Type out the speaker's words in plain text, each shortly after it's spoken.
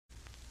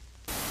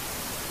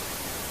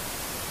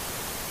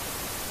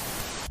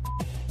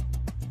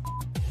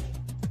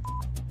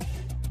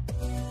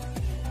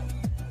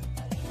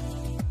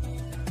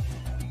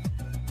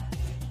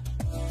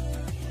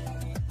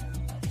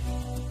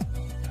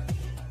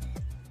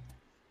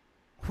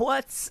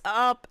What's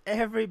up,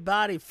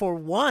 everybody? For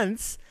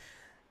once,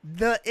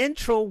 the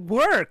intro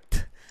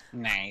worked.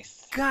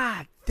 Nice.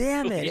 God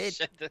damn it. Holy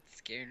shit, that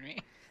scared me.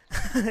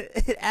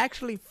 It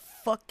actually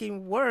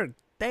fucking worked.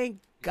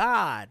 Thank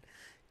God.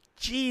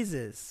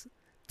 Jesus.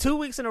 2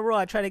 weeks in a row,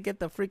 I tried to get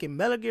the freaking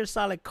Metal Gear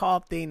Solid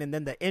co-op thing and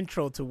then the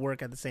intro to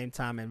work at the same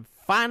time, and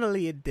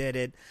finally it did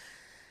it.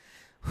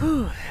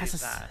 Whew,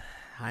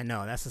 I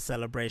know, that's a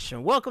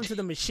celebration. Welcome to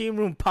the Machine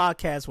Room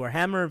Podcast, where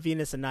Hammer,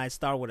 Venus, and I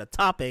start with a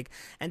topic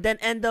and then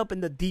end up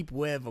in the deep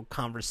web of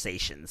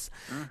conversations.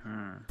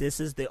 This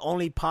is the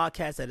only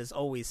podcast that is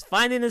always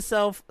finding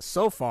itself,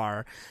 so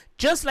far,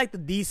 just like the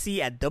DC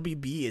at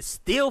WB is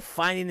still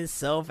finding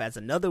itself as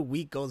another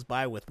week goes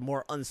by with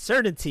more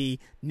uncertainty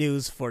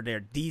news for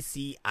their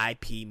DC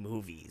IP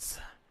movies.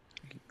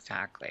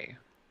 Exactly.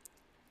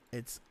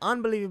 It's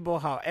unbelievable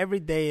how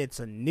every day it's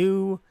a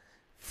new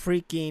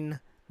freaking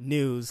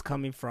news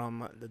coming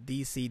from the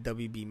DC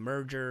WB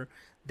merger,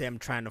 them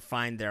trying to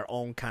find their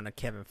own kind of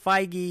Kevin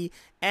Feige,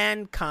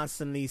 and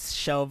constantly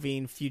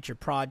shelving future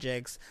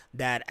projects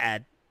that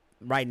at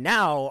right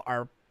now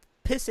are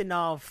pissing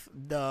off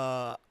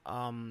the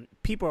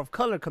people of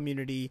color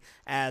community,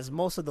 as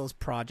most of those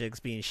projects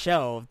being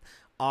shelved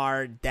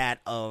are that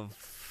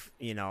of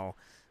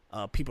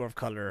people of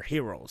color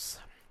heroes.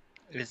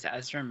 Is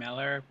Ezra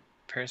Miller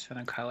person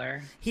of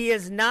color? He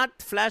is not.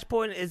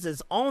 Flashpoint is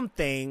his own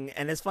thing,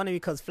 and it's funny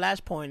because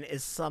Flashpoint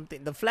is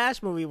something. The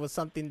Flash movie was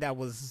something that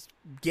was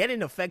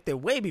getting affected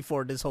way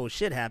before this whole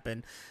shit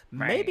happened.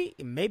 Right.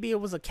 Maybe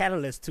it was a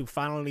catalyst to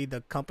finally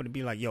the company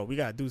be like, "Yo, we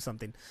gotta do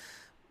something."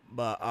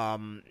 But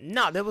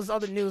no, there was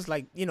other news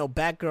like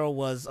Batgirl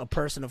was a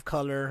person of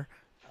color.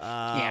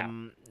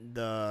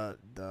 The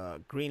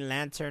Green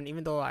Lantern,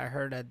 even though I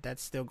heard that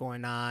that's still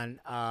going on.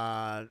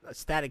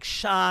 Static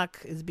Shock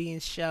is being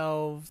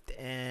shelved,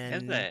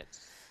 and Is it?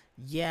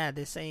 yeah,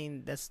 they're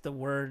saying that's the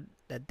word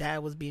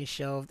that was being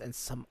shelved, and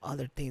some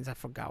other things I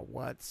forgot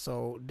what.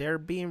 So they're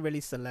being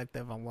really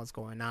selective on what's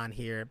going on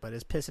here, but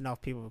it's pissing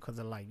off people because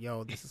they're like,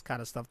 "Yo, this is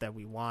kind of stuff that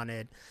we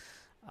wanted."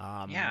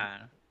 Yeah.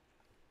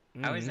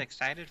 I was mhm.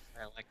 excited for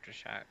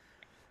Electroshock.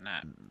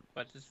 Not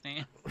what's his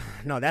name?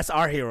 No, that's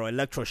our hero,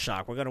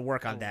 Electroshock. We're gonna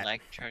work on that.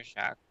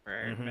 Electroshock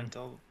for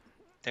mental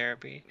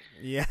therapy.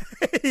 Yeah,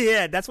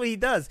 yeah, that's what he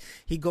does.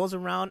 He goes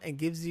around and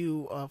gives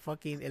you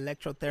fucking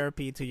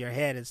electrotherapy to your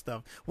head and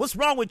stuff. What's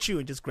wrong with you?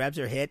 And just grabs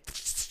your head.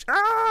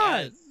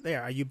 Ah! Yes.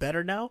 There, are you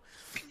better now?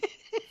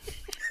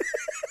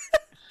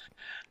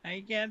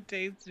 I can't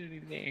taste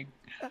anything.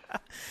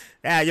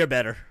 Yeah, you're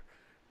better.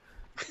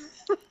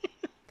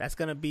 That's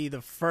gonna be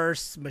the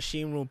first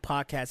Machine Room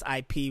Podcast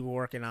IP. We're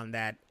working on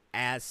that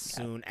as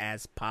soon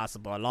as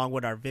possible, along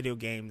with our video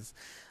games.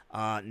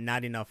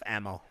 Not enough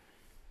ammo.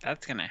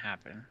 That's gonna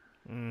happen.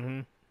 Mm-hmm.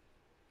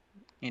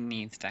 It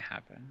needs to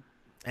happen.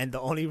 And the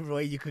only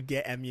way you could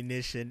get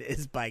ammunition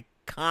is by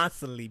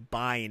constantly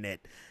buying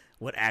it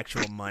with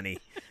actual money.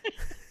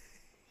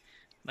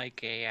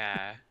 Like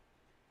a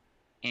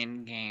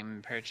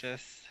in-game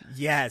purchase.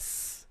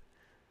 Yes.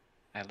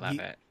 I love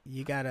it.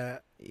 You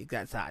gotta.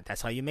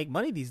 That's how you make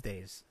money these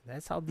days.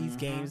 That's how these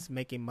games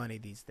making money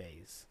these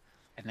days.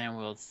 And then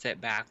we'll sit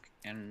back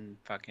and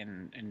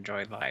fucking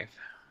enjoy life.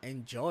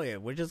 Enjoy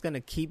it. We're just gonna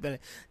keep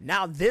it.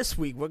 Now this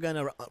week we're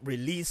gonna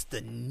release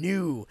the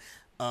new,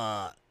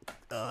 I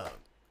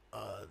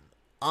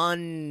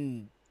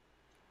don't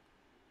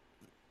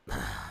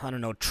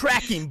know,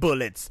 tracking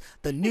bullets.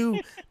 The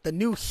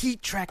new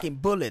heat tracking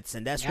bullets,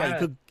 and that's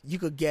right. You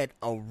could get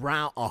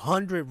around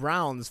 100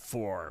 rounds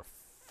for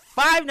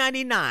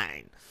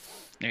 $5.99.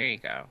 There you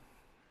go.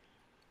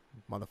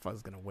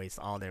 Motherfuckers gonna waste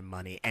all their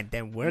money, and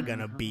then we're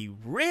gonna be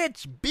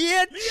rich,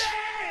 bitch.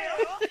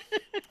 Yeah!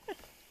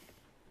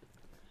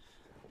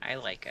 I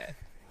like it.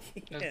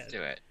 Let's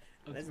do it.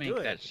 Let's make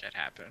that shit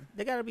happen.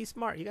 They gotta be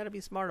smart. You gotta be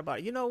smart about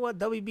it. You know what?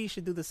 WB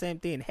should do the same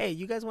thing. Hey,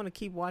 you guys want to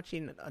keep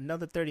watching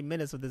another 30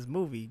 minutes of this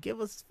movie?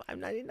 Give us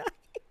 $5.99.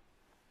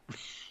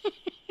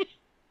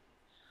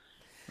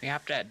 We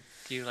have to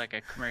do like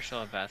a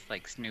commercial of us,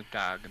 like Snoop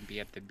Dogg, and be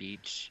at the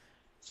beach,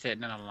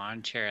 sitting in a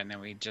lawn chair, and then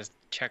we just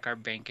check our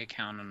bank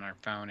account on our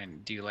phone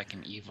and do like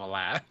an evil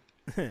laugh.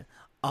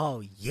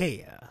 Oh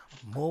yeah,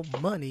 more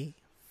money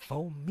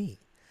for me.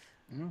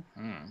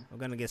 We're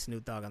gonna get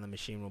Snoop Dogg on the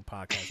Machine Room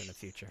Podcast in the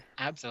future.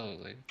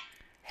 Absolutely.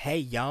 Hey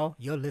y'all,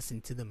 you're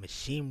listening to the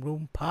Machine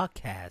Room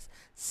Podcast.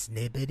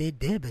 Snibbity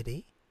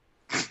dibbity.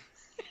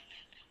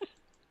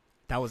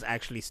 That was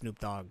actually Snoop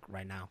Dogg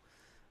right now.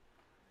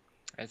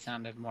 It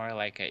sounded more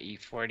like a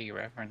E40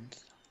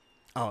 reference.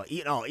 Oh,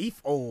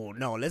 oh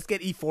no, let's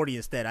get E40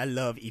 instead. I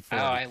love E40. Oh,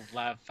 I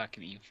love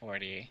fucking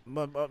E40.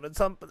 But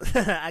some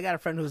I got a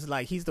friend who's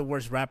like, he's the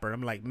worst rapper.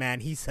 I'm like,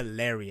 man, he's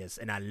hilarious,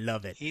 and I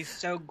love it. He's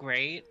so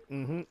great.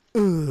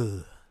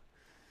 Ugh.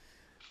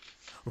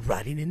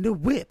 Riding in the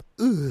whip.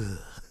 Ugh.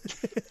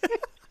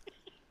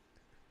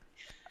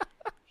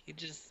 He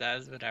just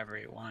says whatever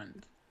he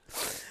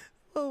wants.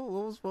 Oh,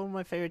 what was one of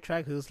my favorite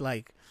tracks? It was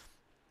like,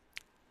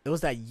 it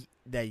was that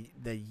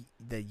the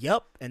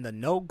yup and the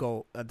no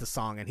go of the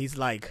song, and he's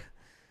like,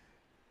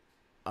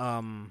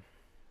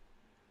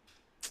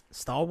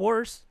 Star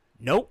Wars?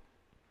 Nope.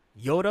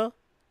 Yoda?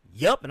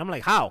 Yup. And I'm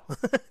like, how?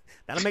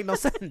 That'll make no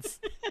sense.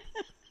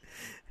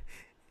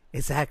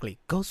 Exactly.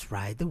 Ghost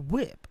Ride the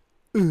Whip.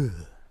 Ugh.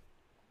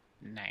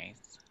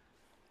 Nice.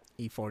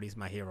 E40's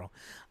my hero.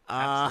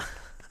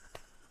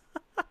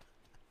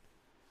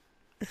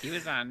 He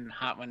was on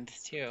Hot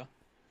Ones too.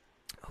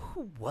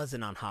 Who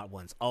wasn't on Hot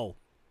Ones? Oh,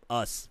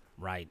 us.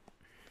 Right.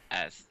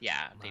 Us,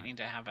 yeah. They need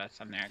to have us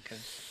on there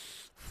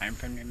because I'm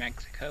from New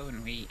Mexico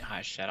and we eat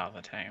hot shit all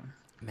the time.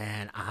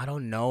 Man, I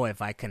don't know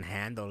if I can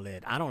handle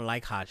it. I don't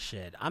like hot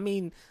shit. I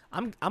mean,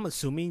 I'm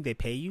assuming they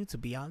pay you to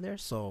be on there.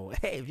 So,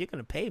 hey, if you're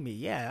going to pay me,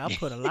 yeah, I'll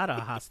put a lot of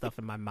hot stuff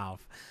in my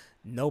mouth.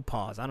 No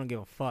pause. I don't give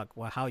a fuck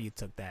how you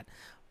took that.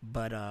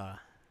 But,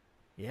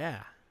 yeah.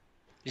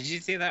 Did you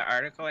see that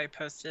article I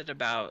posted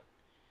about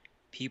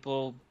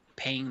people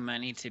paying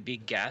money to be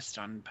guests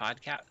on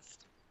podcasts?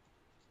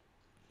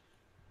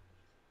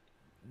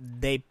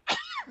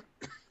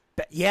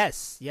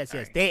 Yes.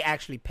 They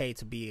actually pay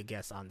to be a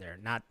guest on there,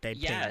 not they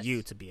pay Yes.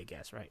 you to be a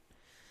guest, right?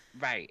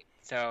 Right.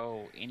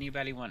 So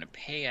anybody want to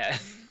pay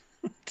us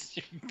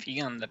to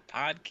be on the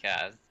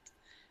podcast,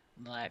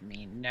 let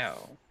me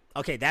know.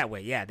 Okay, that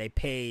way, yeah, they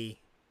pay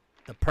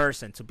the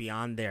person to be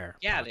on their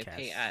Yeah, podcast. they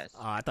pay us.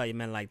 Oh, I thought you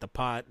meant like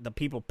the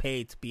people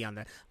paid to be on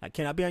there. Like,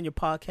 can I be on your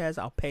podcast?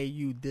 I'll pay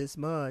you this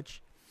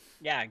much.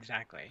 Yeah,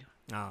 exactly.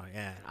 Oh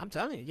yeah, I'm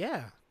telling you,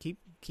 yeah. Keep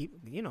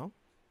you know,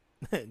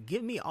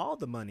 give me all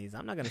the monies.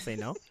 I'm not gonna say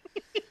no.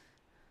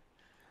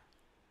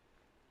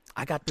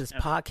 I got this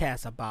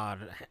podcast about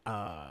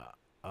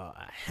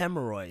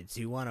hemorrhoids.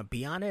 You want to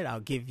be on it? I'll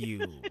give you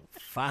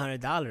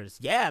 $500.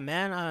 Yeah,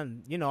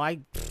 man. You know, I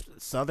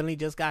suddenly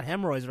just got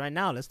hemorrhoids right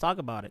now. Let's talk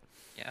about it.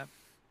 Yep.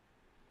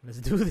 Let's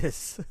do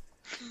this.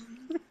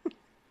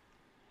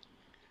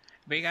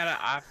 We got an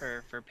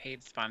offer for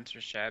paid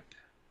sponsorship.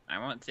 I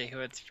won't say who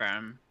it's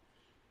from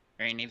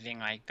or anything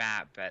like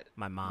that, but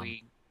My mom.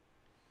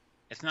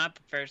 It's not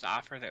the first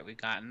offer that we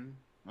gotten.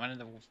 One of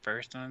the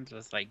first ones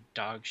was like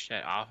dog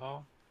shit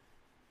awful.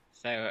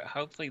 So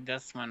hopefully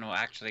this one will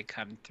actually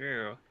come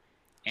through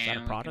Is that a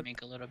and we product? can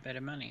make a little bit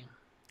of money.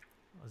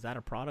 Was that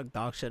a product?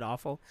 Dog shit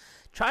awful.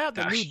 Try out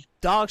the Dog new sh-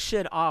 dog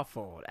shit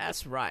awful.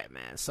 That's right,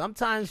 man.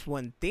 Sometimes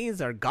when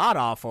things are god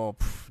awful,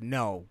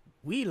 no,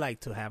 we like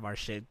to have our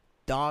shit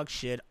dog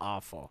shit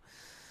awful.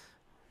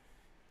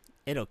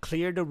 It'll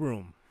clear the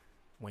room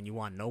when you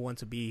want no one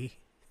to be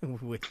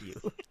with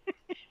you.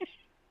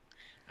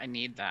 I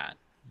need that.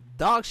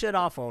 Dog shit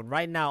awful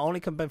right now only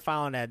can be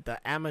found at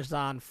the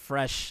Amazon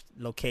Fresh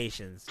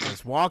locations.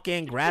 Just walk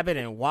in, grab it,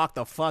 and walk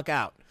the fuck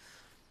out.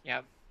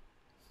 Yep.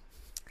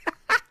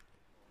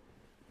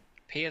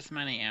 Pay us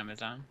money,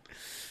 Amazon.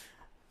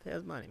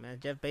 There's money, man.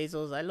 Jeff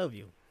Bezos, I love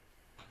you.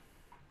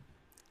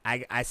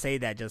 I say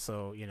that just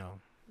so, you know,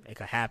 it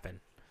could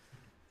happen.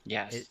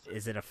 Yes.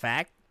 Is it a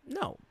fact?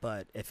 No,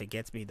 but if it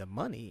gets me the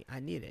money, I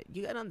need it.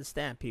 You gotta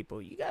understand,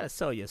 people. You gotta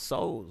sell your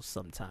souls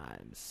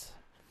sometimes.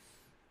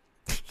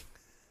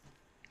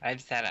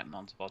 I've said it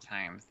multiple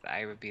times that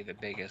I would be the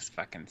biggest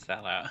fucking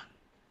sellout.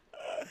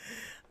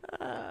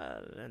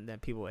 And then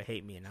people would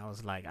hate me, and I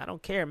was like, I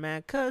don't care,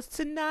 man, cause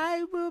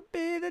tonight will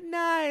be the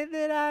night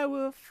that I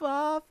will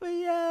fall for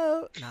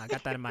you. Nah, I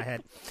got that in my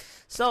head.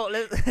 So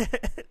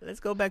let's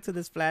go back to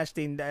this Flash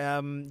thing.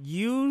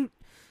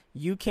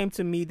 You came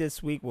to me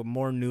this week with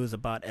more news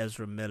about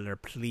Ezra Miller.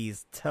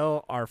 Please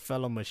tell our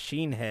fellow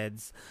machine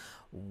heads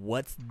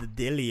what's the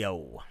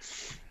dealio.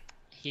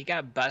 He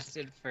got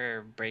busted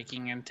for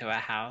breaking into a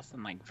house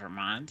in like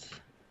Vermont.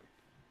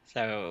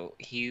 So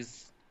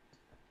he's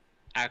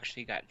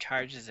actually got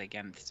charges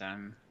against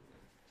him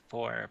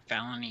for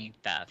felony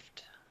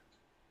theft.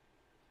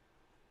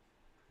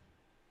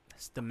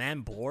 Is the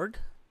man bored?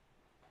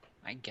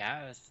 I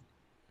guess.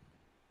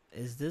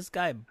 Is this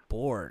guy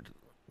bored?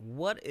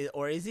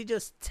 Or is he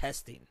just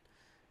testing?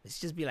 It's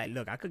just be like,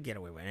 look, I could get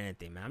away with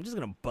anything, man. I'm just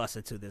gonna bust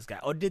it to this guy.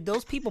 Or did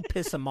those people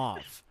piss him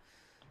off?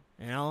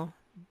 You know?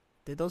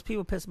 Did those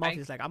people piss him off?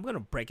 He's like, I'm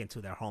gonna break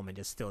into their home and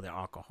just steal their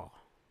alcohol.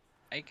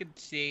 I could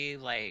see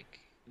like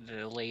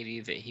the lady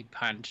that he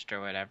punched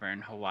or whatever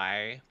in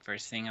Hawaii for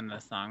singing the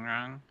song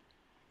wrong.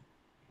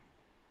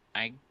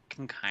 I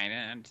can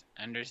kind of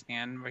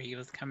understand where he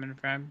was coming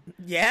from.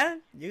 Yeah?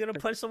 You're gonna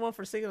punch someone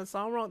for singing a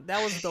song wrong?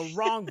 That was the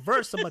wrong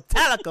verse of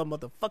Metallica,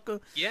 motherfucker.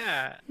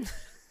 Yeah.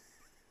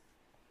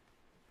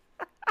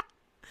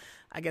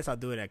 I guess I'll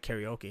do it at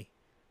karaoke.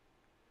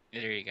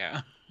 There you go.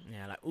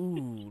 Yeah, like,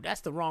 ooh,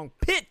 that's the wrong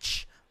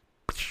pitch.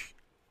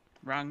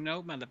 Wrong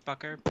note,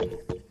 motherfucker.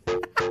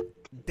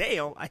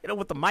 Damn, I hit him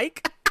with the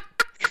mic.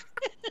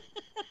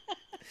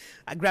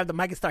 I grab the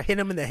mic and start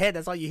hitting him in the head.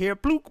 That's all you hear.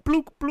 Blook,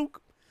 blook, blook.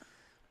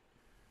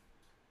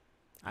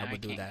 I would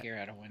do can't that. hear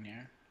out of one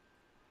ear.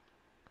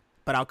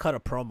 But I'll cut a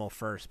promo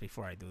first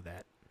before I do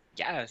that.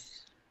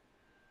 Yes.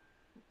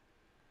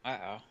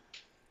 Uh-oh.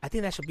 I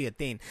think that should be a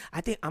thing.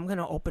 I think I'm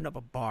gonna open up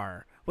a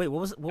bar. Wait,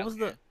 what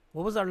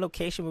was our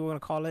location we were gonna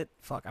call it?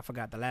 Fuck, I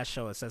forgot. The last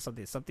show it said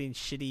something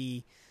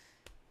shitty.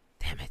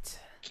 Damn it.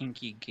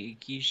 Kinky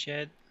geeky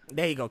shit.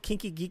 There you go,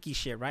 kinky geeky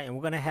shit, right? And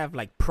we're gonna have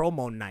like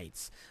promo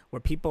nights where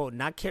people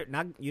not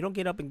you don't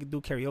get up and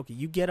do karaoke.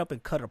 You get up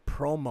and cut a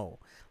promo,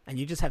 and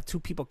you just have two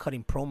people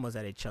cutting promos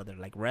at each other,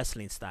 like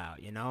wrestling style,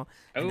 you know?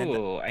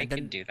 Oh, I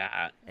can do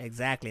that.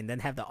 Exactly, and then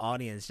have the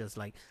audience just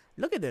like,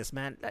 look at this,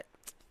 man.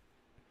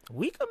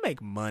 We could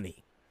make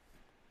money.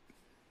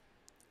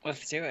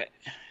 Let's do it.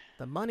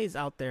 The money's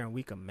out there, and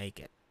we can make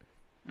it.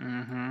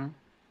 Mm-hmm.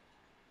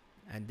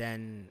 And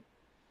then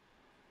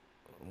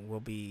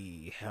will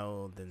be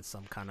held in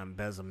some kind of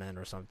embezzlement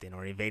or something,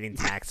 or evading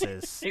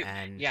taxes.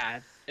 And yeah,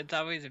 it's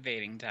always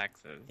evading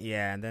taxes.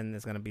 yeah, and then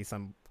there's gonna be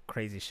some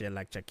crazy shit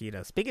like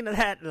Chiquita. Speaking of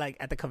that, like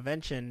at the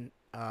convention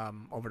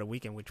over the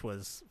weekend, which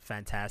was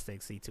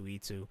fantastic,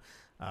 C2E2,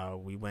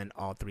 we went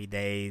all 3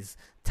 days,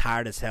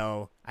 tired as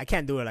hell. I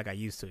can't do it like I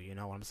used to, you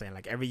know what I'm saying?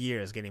 Like every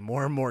year is getting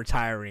more and more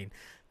tiring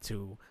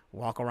to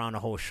walk around the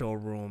whole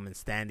showroom and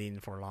standing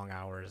for long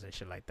hours and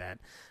shit like that.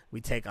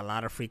 We take a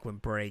lot of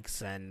frequent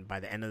breaks, and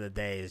by the end of the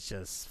day, it's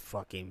just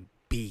fucking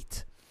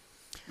beat.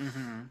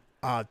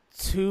 Mm-hmm.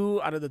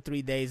 2 out of the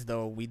 3 days,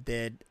 though, we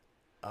did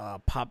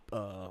pop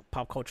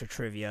culture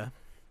trivia,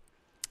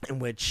 in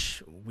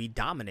which we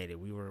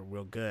dominated. We were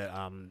real good.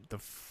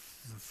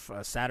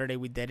 Saturday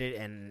we did it,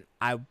 and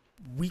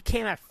we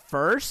came at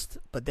first,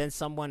 but then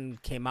someone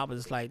came out and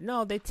was like,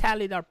 no, they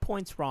tallied our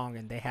points wrong,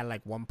 and they had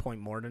like 1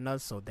 point more than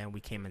us, so then we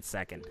came in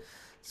second.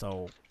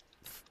 So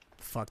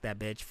fuck that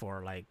bitch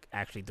for like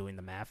actually doing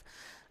the math.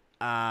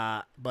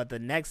 But the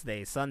next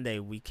day, Sunday,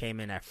 we came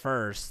in at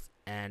first,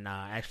 and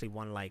actually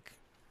won like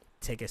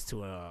tickets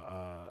to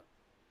a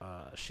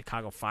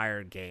Chicago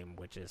Fire game,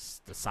 which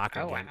is the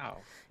soccer game. Wow.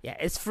 Yeah,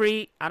 it's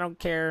free. I don't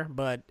care,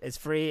 but it's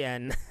free,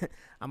 and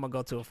I'm gonna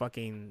go to a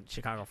fucking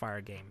Chicago Fire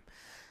game.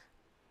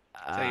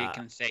 So you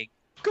can say,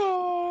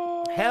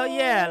 go! Hell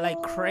yeah,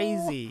 like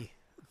crazy.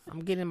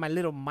 I'm getting my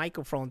little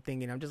microphone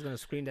thing, and I'm just gonna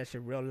scream that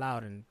shit real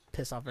loud and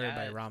piss off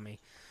everybody around me.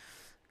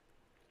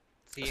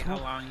 See how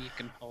long you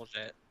can hold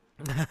it.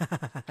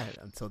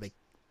 Until they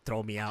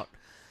throw me out.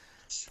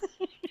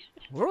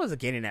 Where was I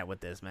getting at with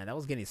this, man? I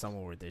was getting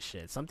somewhere with this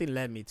shit. Something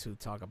led me to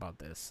talk about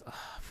this. Oh,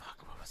 fuck,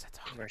 what was I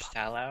talking We're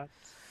about? sellouts?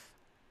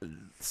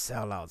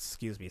 Sellouts,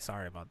 excuse me.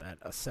 Sorry about that.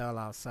 A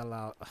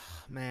sellout. Ugh,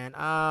 man,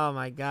 oh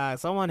my God.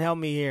 Someone help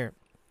me here.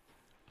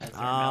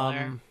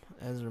 Ezra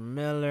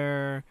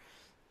Miller.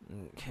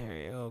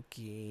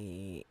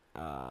 Karaoke.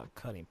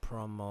 Cutting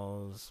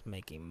promos.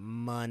 Making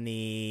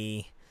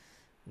money.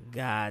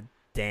 God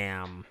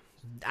damn.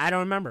 I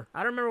don't remember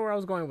where I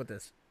was going with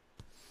this.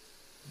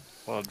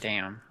 Well,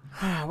 damn.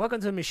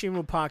 Welcome to the Machine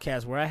Room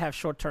Podcast, where I have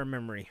short-term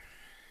memory.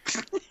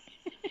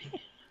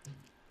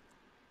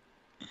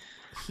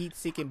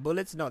 Heat-seeking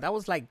bullets? No, that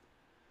was like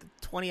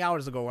 20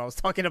 hours ago I was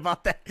talking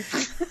about that.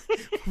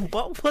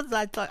 What was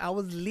I talking? I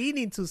was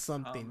leaning to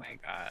something. Oh my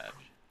God.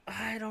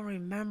 I don't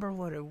remember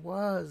what it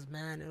was,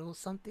 man. It was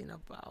something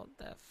about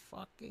that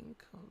fucking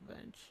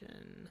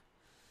convention.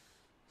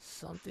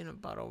 Something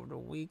about over the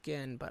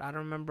weekend, but I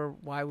don't remember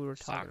why we were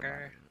talking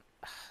about it.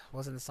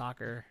 Wasn't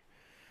soccer.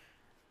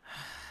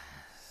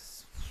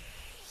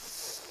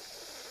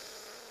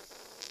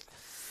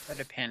 Put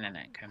a pin in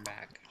it. Come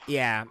back.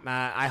 Yeah,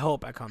 I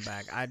hope I come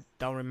back. I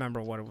don't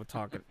remember what we were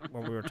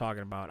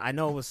talking about. I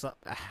know it was.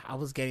 I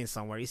was getting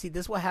somewhere. You see,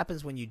 this is what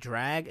happens when you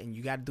drag and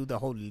you got to do the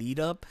whole lead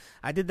up.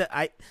 I did the.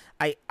 I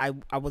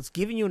was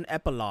giving you an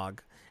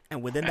epilogue,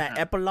 and within that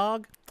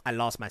epilogue, I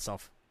lost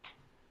myself.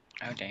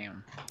 Oh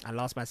damn! I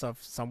lost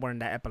myself somewhere in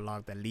that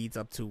epilogue that leads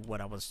up to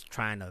what I was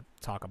trying to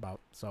talk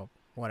about. So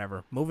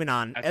whatever. Moving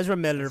on. Ezra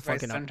Miller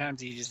fucking up.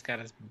 Sometimes you just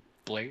gotta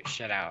blurt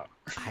shit out.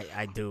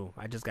 I do.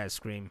 I just gotta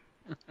scream.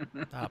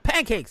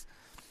 Pancakes.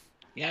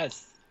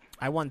 Yes.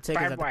 I won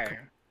tickets. Barbed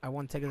wire. I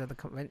won tickets at the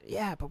convention.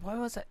 Yeah, but why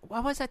was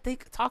I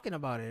talking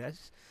about it? I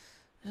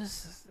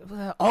just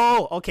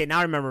oh, okay. Now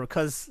I remember,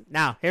 because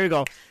now here we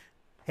go.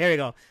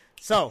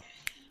 So,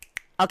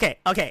 okay.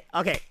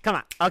 Come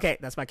on. Okay,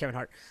 that's my Kevin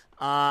Hart.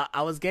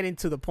 I was getting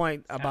to the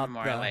point about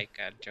more like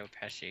Joe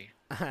Pesci.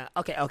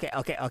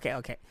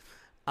 Okay.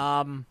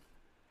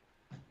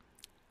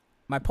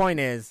 My point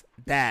is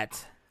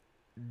that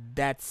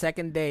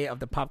second day of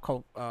the pop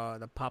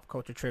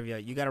culture trivia,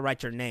 you gotta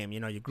write your name,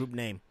 your group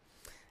name,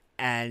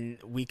 and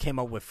we came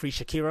up with Free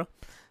Shakira.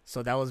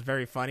 So that was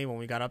very funny when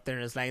we got up there,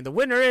 and it's like, the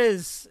winner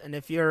is, and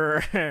if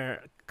you're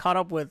caught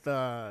up with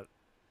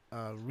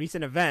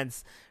recent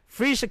events,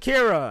 Free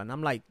Shakira, and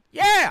I'm like,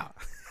 yeah.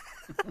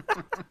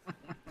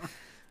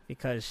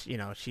 Because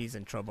she's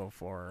in trouble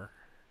for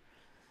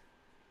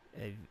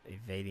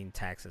evading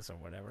taxes or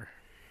whatever.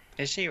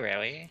 Is she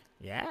really?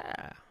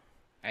 Yeah.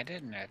 I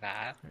didn't know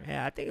that.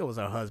 Yeah, I think it was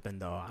her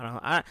husband though.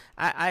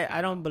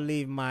 I don't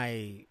believe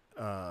my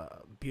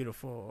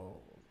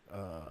beautiful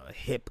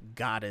hip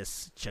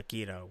goddess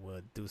Shakira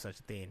would do such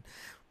a thing.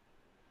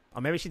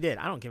 Or maybe she did.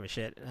 I don't give a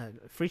shit.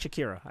 Free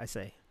Shakira, I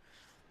say.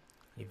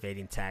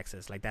 Evading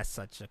taxes, like that's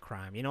such a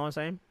crime. You know what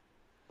I'm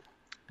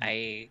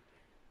saying?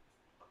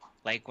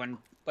 Like when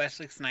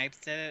Wesley Snipes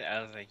did it,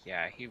 I was like,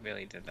 yeah, he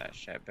really did that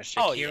shit. But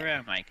Oh Shakira, yeah.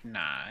 I'm like, nah,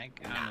 I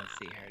don't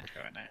see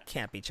her doing it.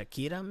 Can't be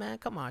Shakira, man.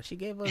 Come on, she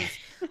gave us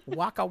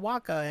Waka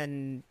Waka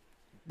and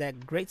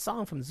that great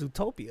song from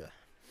Zootopia.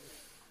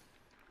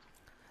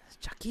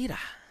 Shakira.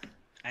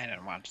 I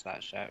didn't watch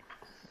that shit.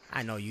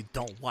 I know you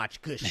don't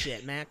watch good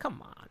shit, man.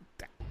 Come on.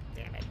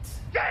 Damn it.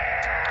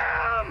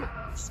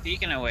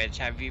 Speaking of which,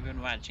 have you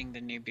been watching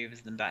the new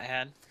Beavis and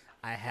Butthead?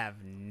 I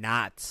have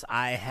not.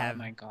 I Oh have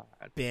my god.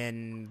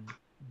 been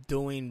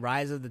doing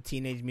Rise of the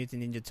Teenage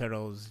Mutant Ninja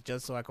Turtles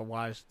just so I could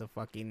watch the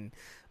fucking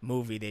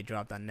movie they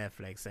dropped on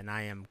Netflix. And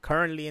I am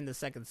currently in the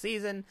second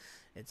season.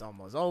 It's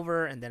almost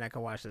over. And then I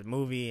can watch the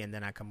movie and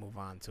then I can move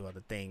on to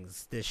other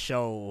things. This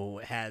show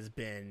has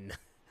been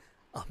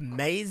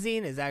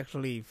amazing. It's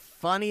actually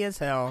funny as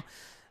hell.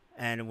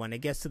 And when it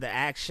gets to the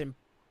action,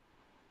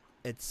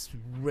 it's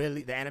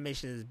really, the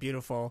animation is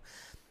beautiful.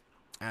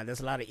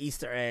 There's a lot of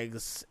Easter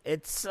eggs.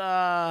 It's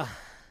yeah,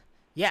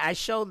 I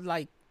showed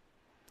like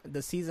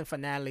the season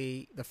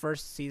finale, the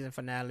first season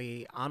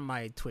finale on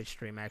my Twitch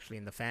stream actually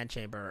in the fan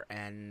chamber,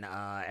 and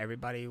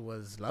everybody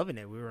was loving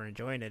it. We were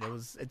enjoying it.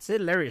 It's a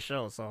hilarious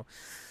show, so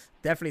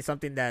definitely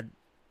something that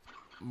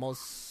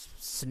most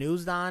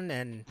snoozed on.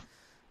 And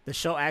the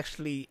show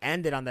actually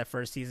ended on that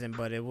first season,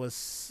 but it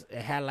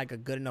had like a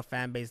good enough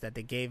fan base that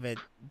they gave it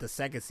the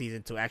second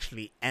season to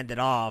actually end it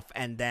off,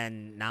 and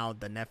then now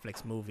the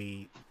Netflix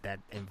movie that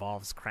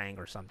involves Krang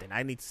or something.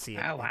 I need to see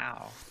it. Oh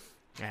wow.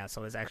 Yeah,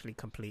 so it's actually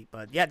complete.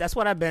 But yeah, that's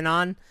what I've been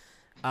on.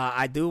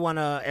 I do want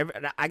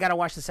to. I gotta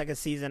watch the second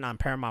season on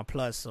Paramount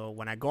Plus. So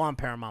when I go on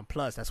Paramount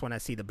Plus, that's when I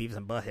see the Beavis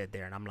and Butthead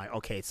there, and I'm like,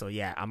 okay, so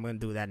yeah, I'm gonna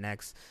do that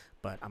next.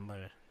 But I'm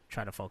gonna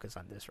try to focus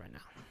on this right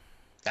now.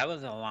 That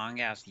was a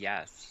long ass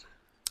yes.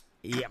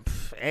 Yeah,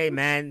 hey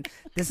man,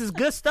 this is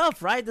good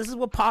stuff, right? This is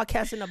what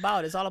podcasting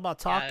about. It's all about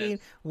talking. Yes.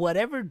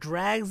 Whatever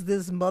drags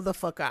this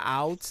motherfucker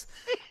out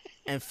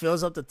and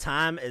fills up the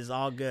time is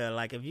all good.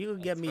 Like if you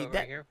could get That's me what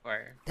that. we're here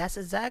for. That's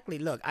exactly.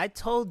 Look, I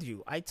told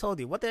you.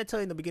 What did I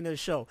tell you in the beginning of the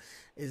show?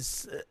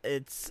 Is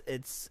it's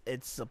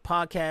a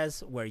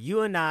podcast where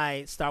you and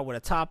I start with a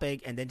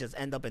topic and then just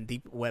end up in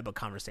deep web of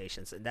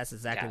conversations, and that's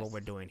exactly what Yes. we're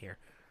doing here.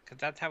 Because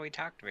that's how we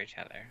talk to each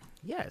other.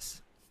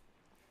 Yes.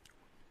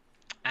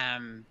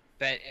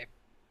 But if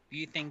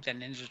you think the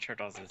Ninja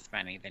Turtles is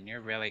funny, then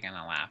you're really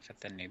gonna laugh at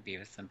the new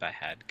Beavis and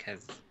Butthead.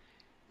 Because,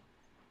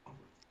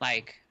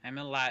 like, I'm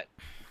a lot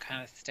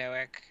kind of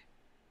stoic.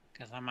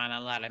 Because I'm on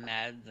a lot of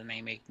meds and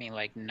they make me,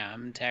 like,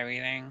 numb to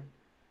everything.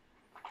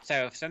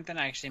 So if something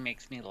actually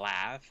makes me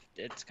laugh,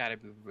 it's gotta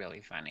be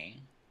really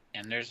funny.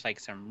 And there's,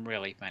 like, some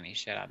really funny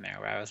shit on there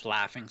where I was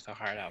laughing so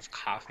hard I was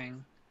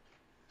coughing.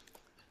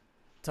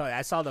 So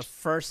I saw the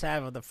first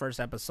half of the first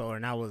episode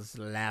and I was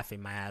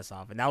laughing my ass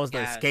off. And that was the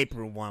Yes. escape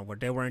room one where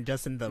they weren't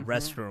just in the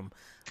restroom.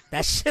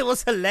 That shit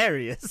was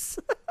hilarious.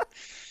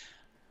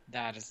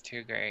 That is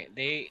too great.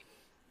 They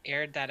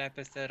aired that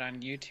episode on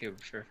YouTube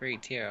for free,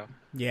 too.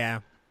 Yeah.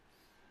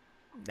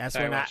 That's So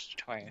I when watched it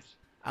twice.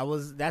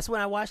 that's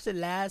when I watched it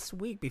last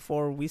week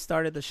before we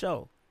started the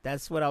show.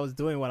 That's what I was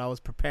doing while I was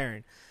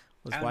preparing.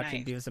 Was Oh,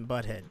 watching nice. Beavis and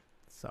Butthead.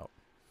 So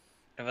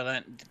Well,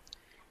 then,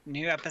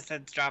 new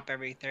episodes drop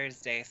every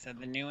Thursday, so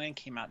the new one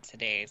came out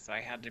today, so I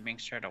had to make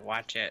sure to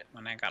watch it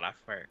when I got off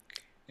work.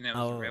 And it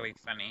was Oh. really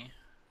funny.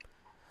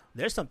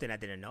 there's something I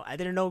didn't know. I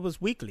didn't know it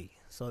was weekly.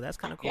 So that's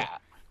kind of cool. Yeah,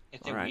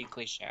 it's a Alright.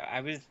 weekly show.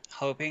 I was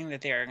hoping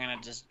that they were going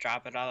to just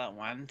drop it all at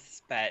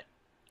once, but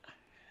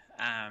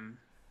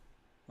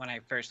when I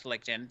first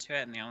looked into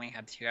it and they only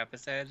had 2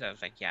 episodes, I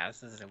was like, yeah,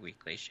 this is a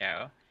weekly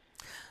show.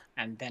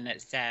 And then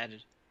it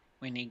said,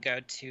 when you go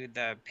to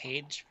the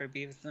page for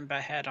Beavis and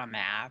Butthead on the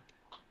app,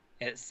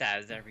 it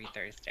says every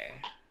Thursday.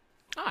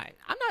 All right.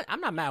 I'm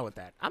not mad with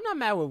that. I'm not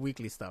mad with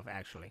weekly stuff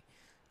actually.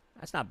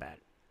 That's not bad.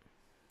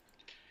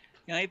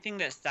 The only thing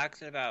that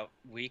sucks about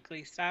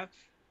weekly stuff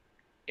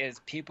is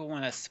people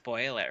want to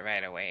spoil it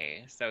right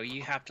away. So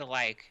you have to,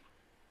 like,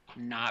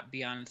 not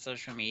be on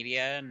social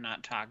media and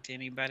not talk to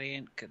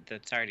anybody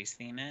that's already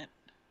seen it.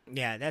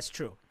 Yeah, that's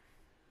true.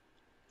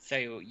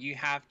 So you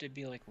have to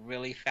be, like,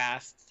 really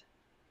fast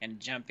and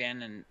jump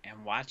in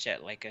and watch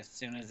it, like, as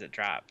soon as it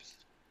drops.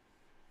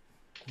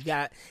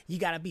 You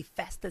gotta be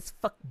fast as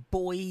fuck,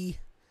 boy.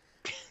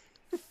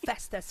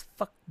 Fast as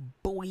fuck,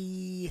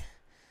 boy.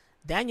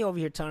 Daniel over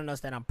here telling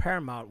us that on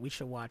Paramount we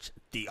should watch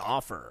The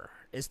Offer.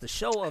 It's the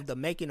show of the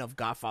making of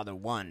Godfather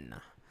 1.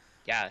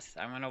 Yes,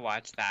 I'm going to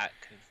watch that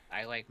because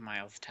I like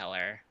Miles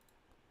Teller.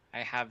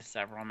 I have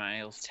several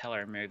Miles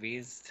Teller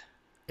movies.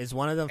 Is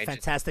one of them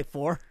Fantastic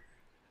Four?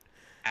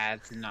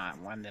 That's not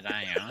one that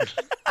I own.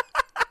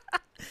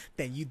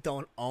 Then you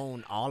don't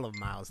own all of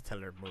Miles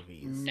Teller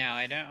movies. No,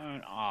 I don't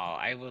own all.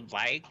 I would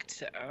like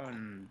to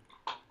own,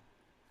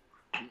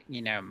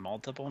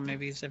 multiple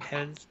movies of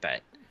his,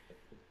 but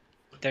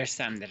there's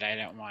some that I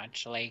don't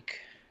watch. Like,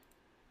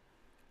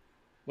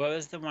 what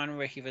was the one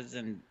where he was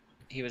in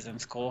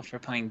school for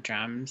playing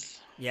drums?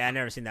 Yeah, I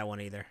never seen that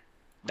one either.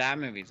 That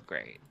movie's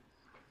great.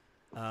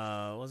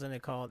 Wasn't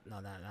it called?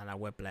 No, not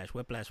Whiplash.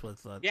 Whiplash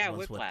was Yeah,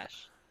 was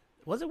Whiplash.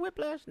 Was it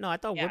Whiplash? No, I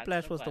thought Yeah, it's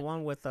Whiplash was the Whiplash.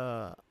 one with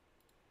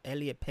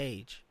Elliot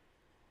Page.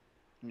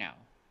 No.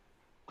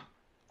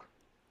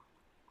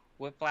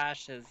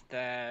 Whiplash is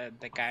the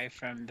guy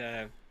from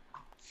the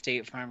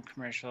State Farm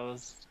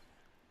commercials.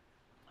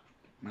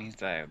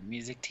 He's a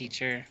music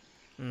teacher.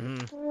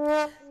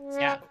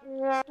 Yeah.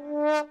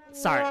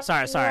 Sorry.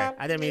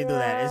 I didn't mean to do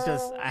that. It's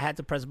just I had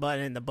to press a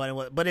button and the button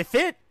was, but it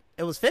fit.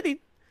 It was fitting.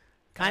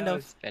 Kind of.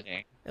 Was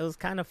fitting. It was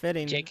kind of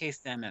fitting. J.K.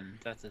 Simmons,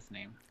 that's his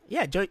name.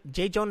 Yeah, J.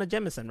 Jonah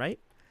Jameson, right?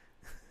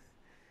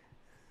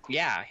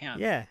 Yeah, him.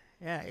 Yeah.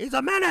 He's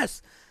a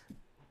menace.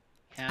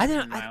 Him I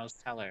didn't- and Miles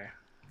Teller.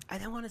 I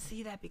didn't want to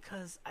see that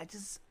because I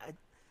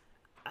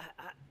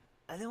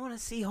didn't want to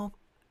see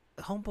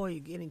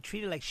homeboy getting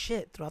treated like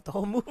shit throughout the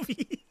whole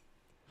movie.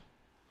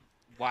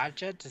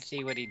 Watch it to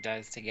see what he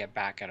does to get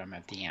back at him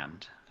at the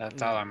end.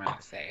 That's all I'm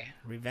gonna say.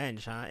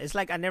 Revenge, huh? It's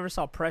like I never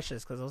saw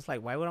Precious because I was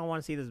like, why would I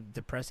want to see this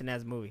depressing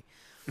ass movie?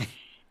 I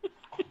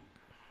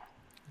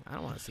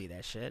don't want to see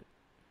that shit.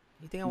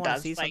 You think I want to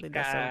see something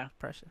that's so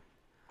depressing?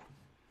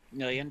 $1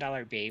 Million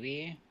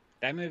Baby?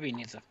 That movie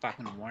needs a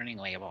fucking warning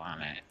label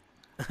on it.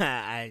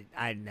 I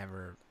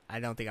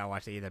don't think I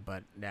watched it either,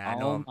 but I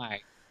know. Oh my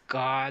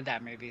god,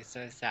 that movie is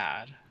so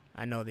sad.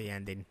 I know the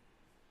ending.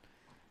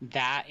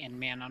 That and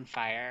Man on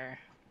Fire.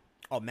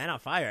 Oh, Man on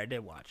Fire, I did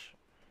watch.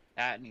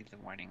 That needs a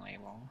warning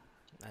label.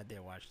 I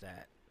did watch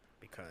that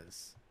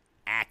because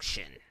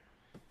action.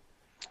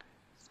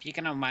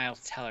 Speaking of Miles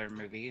Teller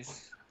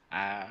movies,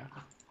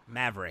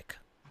 Maverick.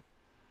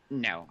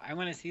 no, I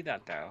want to see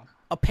that though.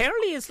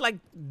 Apparently, it's like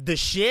the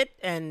shit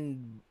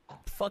and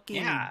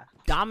fucking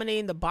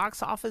dominating the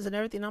box office and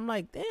everything. I'm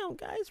like, damn,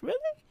 guys, really?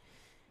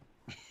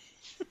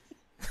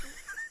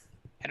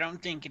 I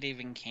don't think it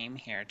even came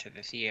here to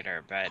the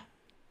theater, but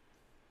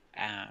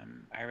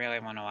I really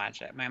want to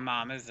watch it. My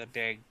mom is a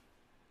big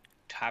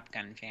Top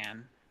Gun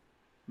fan,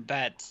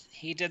 but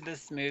he did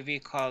this movie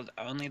called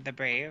Only the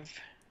Brave.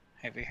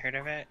 Have you heard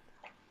of it?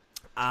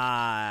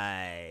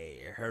 I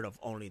heard of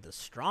Only the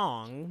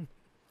Strong,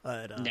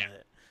 but No.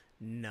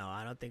 no,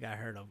 I don't think I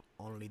heard of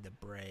Only the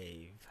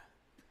Brave.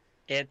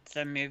 It's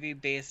a movie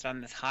based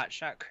on this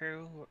hotshot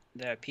crew,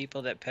 the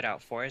people that put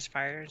out forest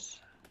fires.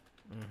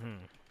 Mm-hmm.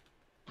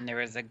 And there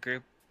was a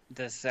group,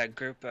 this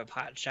group of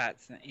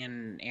hotshots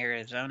in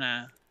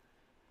Arizona.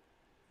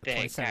 They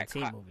got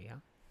 2017 caught, movie, huh?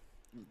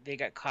 they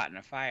got caught in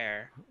a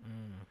fire.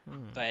 Mm-hmm.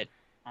 But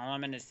all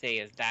I'm gonna say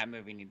is that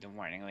movie needs a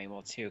warning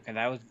label too, because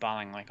I was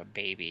bawling like a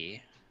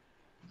baby.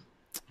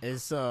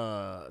 It's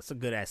a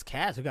good ass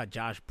cast. We got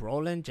Josh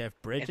Brolin, Jeff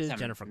Bridges, It's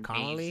Jennifer amazing.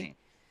 Connelly,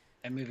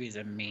 That movie's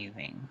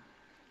amazing.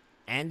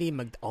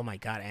 Oh my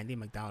god, Andy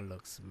McDowell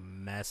looks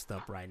messed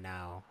up right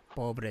now.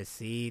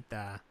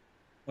 Pobrecita.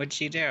 What'd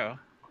she do?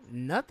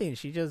 Nothing.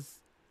 She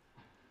just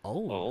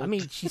Old? I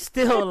mean, she's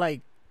still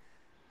like.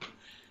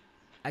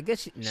 I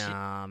guess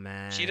nah,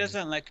 man. She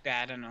doesn't look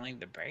bad in Only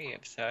the Brave,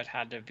 so it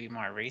had to be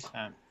more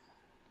recent.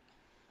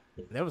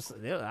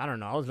 I don't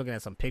know. I was looking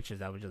at some pictures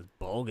that were just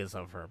bogus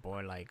of her,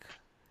 boy. Like,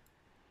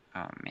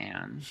 Oh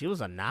man. she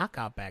was a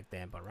knockout back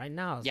then, but right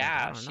now, it's like, I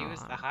Yeah, don't she know. was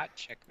the hot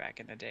chick back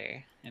in the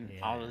day in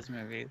all those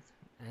movies.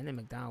 Andy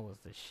McDowell was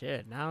the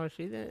shit. Now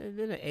she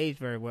didn't age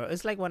very well.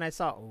 It's like when I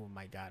saw. Oh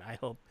my god! I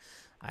hope.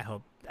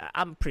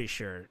 I'm pretty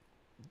sure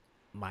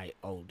my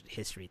old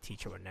history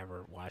teacher would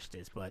never watch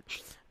this, but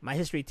my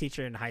history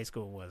teacher in high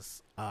school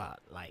was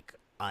like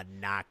a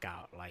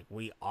knockout. Like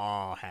we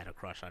all had a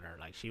crush on her.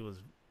 Like she was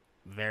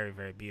very,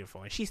 very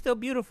beautiful, and she's still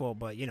beautiful,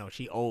 but you know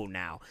she old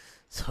now,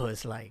 so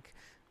it's like,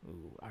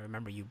 ooh, I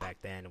remember you back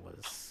then. It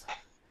was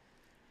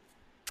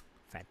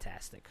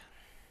fantastic.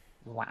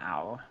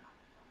 Wow.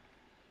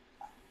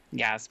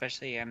 Yeah,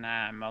 especially in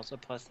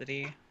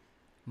Multiplicity.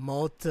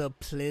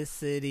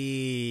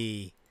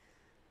 Multiplicity.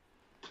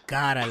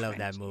 God, I love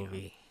that Thank you.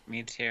 movie.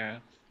 Me too.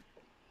 It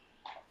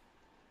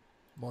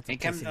Multiplicity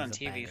comes on is a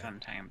TV banger.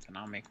 sometimes, and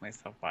I'll make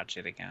myself watch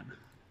it again.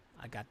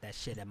 I got that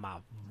shit in my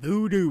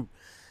voodoo.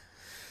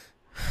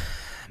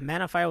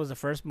 Man on Fire was the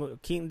first movie.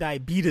 King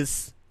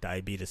Diabetes.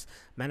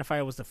 Man on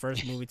Fire was the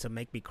first movie to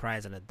make me cry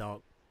as an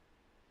adult.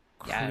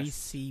 Yes.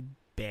 Creasy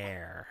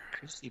Bear.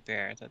 Chrissy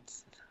Bear,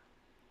 that's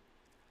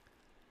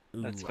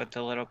Ooh, what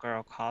the little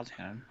girl called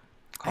him.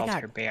 Called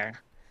got- her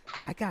bear.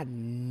 I got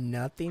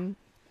nothing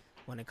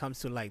when it comes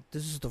to like,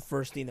 this is the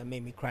first thing that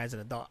made me cry as an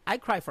adult. I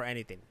cry for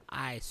anything.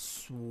 I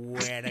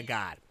swear to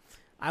God.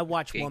 I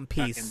watch Big One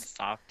fucking Piece.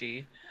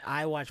 softy.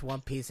 I watch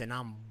One Piece and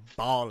I'm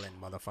balling,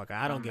 motherfucker.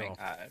 I don't Oh give my a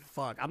God.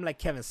 fuck. I'm like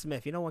Kevin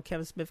Smith. You know when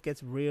Kevin Smith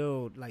gets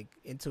real like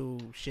into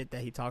shit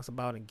that he talks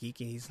about and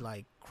geeking, he's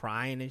like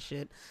crying and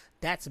shit.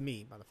 That's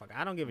me, motherfucker.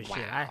 I don't give a shit.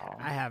 Wow.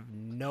 I have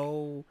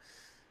no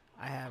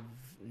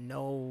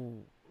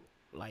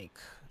like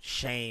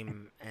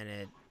shame in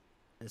it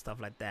and stuff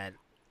like that.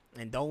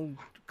 And don't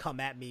come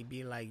at me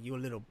being like you a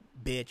little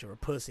bitch or a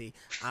pussy.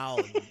 I'll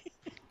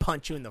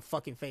punch you in the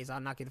fucking face. I'll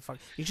knock you the fuck.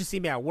 You should see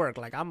me at work.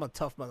 Like I'm a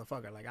tough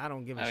motherfucker. Like I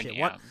don't give a shit.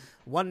 Yeah.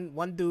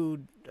 One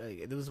dude.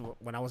 This was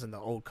when I was in the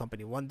old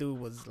company. One dude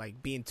was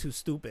like being too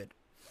stupid,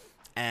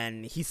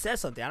 and he said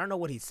something. I don't know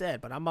what he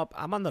said, but I'm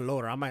on the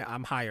loader.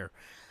 I'm higher.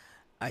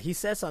 He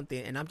said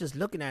something, and I'm just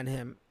looking at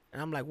him,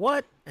 And I'm like,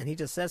 what? And he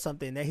just said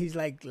something. Then he's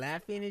like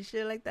laughing and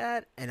shit like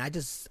that. And I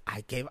guess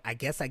I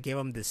gave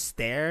him this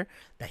stare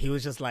that he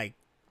was just like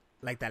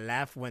that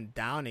laugh went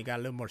down. He got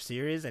a little more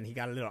serious and he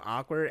got a little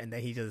awkward. And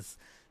then he just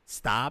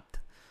stopped.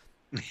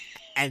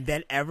 And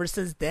then ever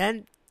since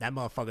then, that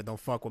motherfucker don't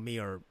fuck with me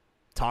or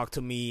talk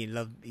to me.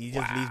 He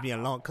just leaves me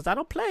alone because I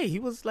don't play. He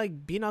was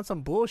like being on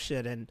some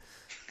bullshit, and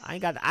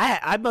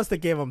I must have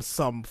gave him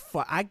some.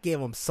 I gave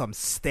him some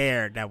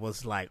stare that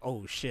was like,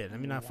 oh shit. Let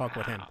me not fuck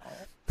with him.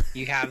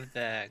 You have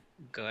the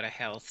go to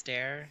hell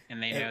stare,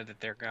 and they know that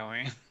they're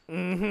going.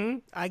 Mm-hmm.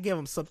 I gave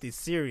him something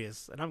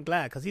serious, and I'm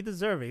glad because he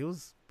deserved it. He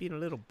was being a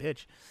little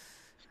bitch.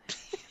 I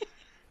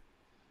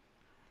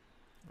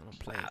don't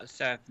play. Wow.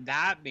 So if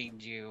that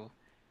made you,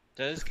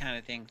 those kind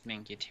of things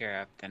make you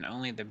tear up, then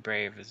only the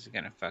brave is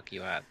gonna fuck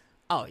you up.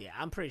 Oh yeah,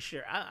 I'm pretty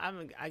sure.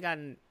 I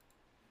gotten.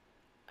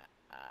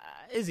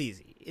 It's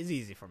easy. It's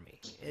easy for me.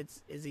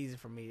 It's easy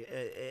for me.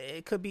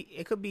 It could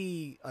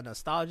be a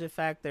nostalgia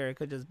factor. It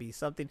could just be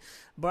something.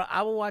 But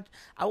I will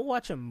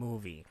watch a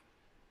movie.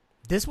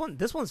 This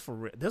one's for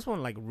real. This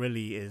one like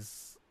really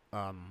is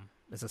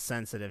it's a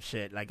sensitive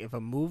shit. Like if a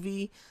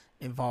movie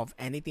involve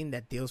anything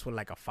that deals with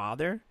like a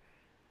father,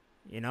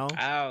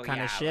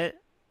 kind of shit.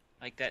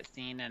 Like that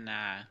scene in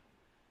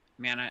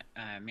Man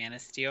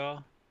of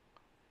Steel.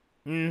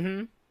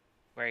 Mm-hmm.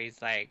 Where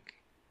he's like,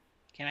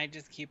 "Can I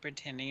just keep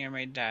pretending you're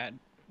my dad?"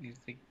 He's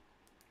like,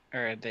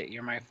 or that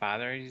you're my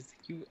father. He's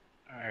like, "You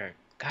are."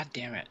 God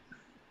damn it!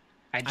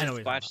 I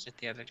just watched it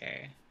the other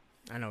day.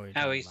 I know what you're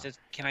talking about. He says,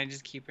 "Can I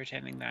just keep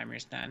pretending that I'm your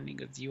son?" And he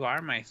goes, "You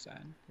are my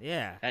son."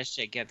 Yeah. That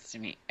shit gets to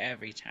me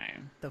every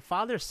time. The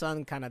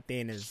father-son kind of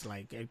thing is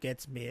like it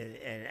gets me,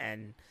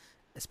 and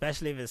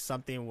especially if it's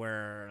something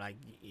where like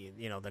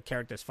the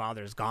character's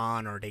father is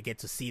gone, or they get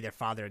to see their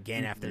father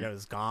again after they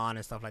was gone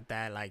and stuff like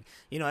that. Like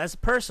that's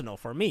personal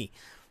for me.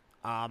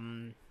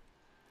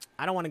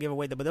 I don't want to give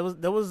away but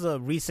there was a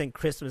recent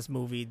Christmas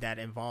movie that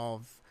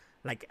involved,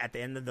 like at the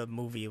end of the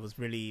movie it was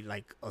really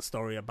like a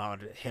story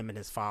about him and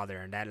his father,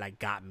 and that like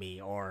got me.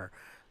 Or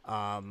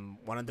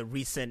one of the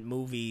recent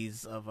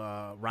movies of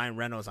Ryan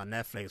Reynolds on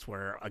Netflix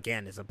where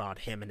again it's about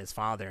him and his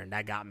father, and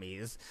that got me.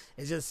 It's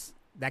just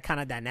that kind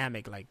of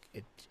dynamic. Like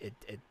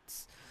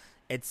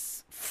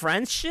it's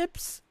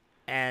friendships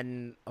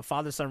and a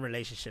father-son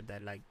relationship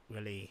that like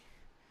really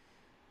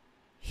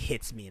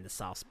hits me in the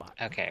soft spot.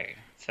 Okay,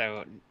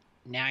 so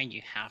now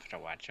you have to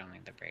watch Only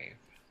the Brave.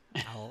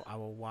 I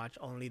will watch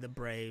Only the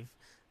Brave,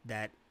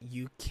 that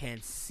you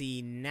can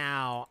see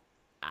now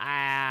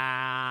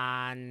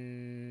on...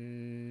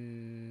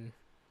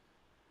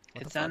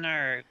 It's on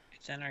our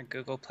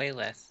Google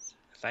playlist,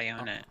 if I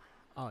own it.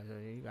 Oh,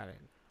 you got it.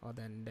 Oh,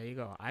 then there you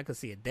go. I could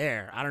see it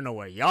there. I don't know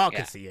where y'all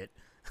can see it.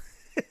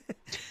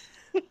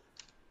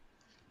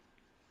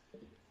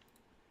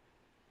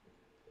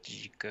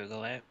 Did you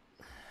Google it?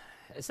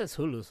 It says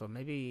Hulu, so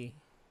maybe...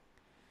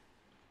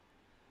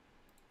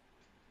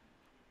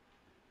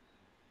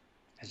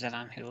 Is it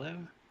on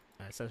Hulu?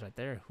 It says right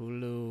there,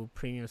 Hulu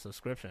premium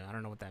subscription. I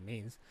don't know what that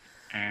means.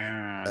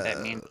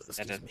 That means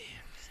that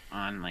it's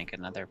on like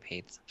another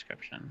paid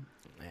subscription.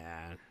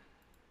 Yeah.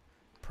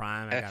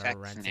 Prime, I gotta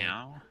rent FX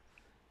Now.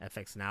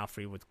 FX Now,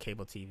 free with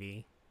cable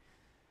TV.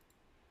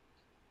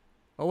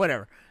 Or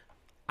whatever.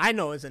 I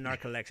know it's in our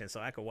collection, so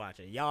I could watch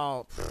it.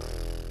 Y'all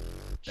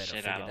better Shit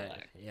figure out of that.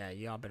 luck. Yeah,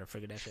 y'all better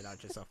figure that shit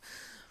out yourself.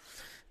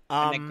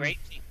 And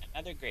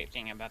another great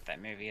thing about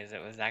that movie is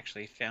it was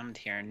actually filmed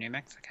here in New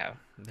Mexico.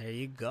 There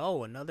you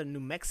go, another New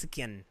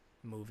Mexican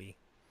movie.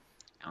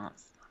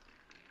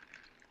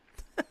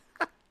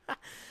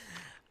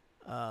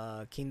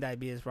 King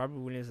Diabetes. Robert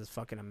Williams is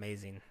fucking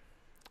amazing.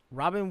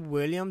 Robin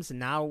Williams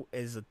now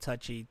is a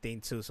touchy thing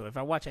too. So if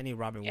I watch any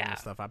Robin Williams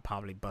stuff, I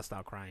probably bust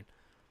out crying.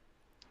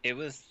 It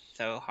was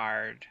so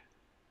hard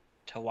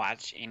to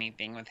watch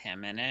anything with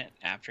him in it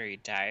after he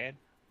died.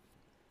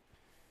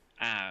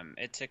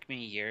 It took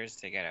me years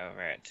to get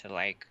over it. To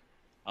like,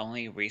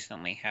 only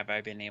recently have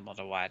I been able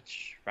to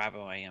watch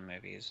Robin Williams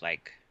movies.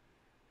 Like,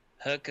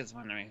 Hook is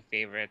one of my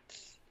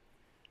favorites.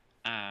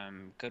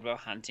 Good Will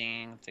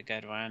Hunting, it's a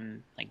good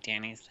one. Like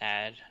Danny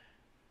said.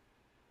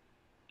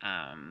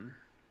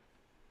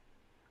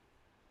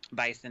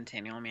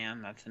 Bicentennial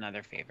Man, that's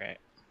another favorite.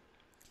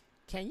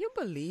 Can you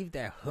believe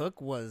that Hook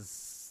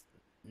was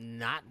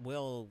not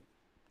well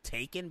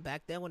taken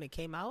back then when it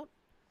came out?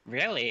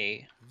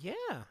 Really?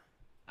 Yeah.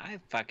 I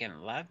fucking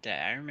loved it.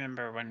 I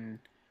remember when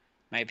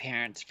my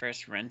parents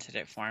first rented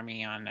it for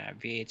me on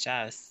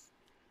VHS,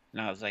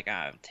 and I was like,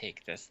 "I'll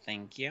take this,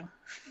 thank you."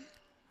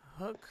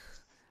 Hook.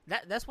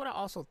 That's what I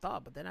also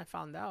thought, but then I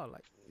found out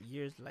like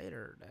years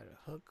later that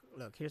Hook.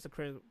 Look, here's the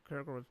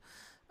critical.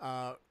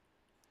 I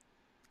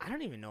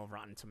don't even know if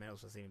Rotten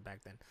Tomatoes was even back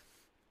then.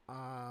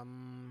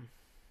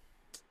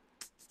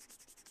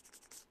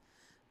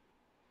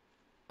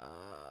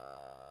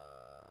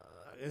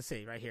 Let's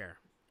see right here.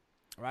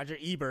 Roger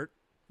Ebert,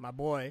 my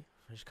boy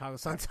from Chicago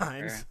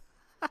Sun-Times.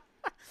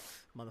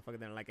 Motherfucker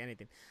didn't like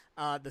anything.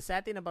 The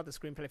sad thing about the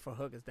screenplay for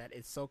Hook is that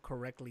it's so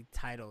correctly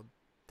titled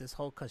this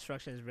whole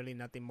construction is really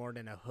nothing more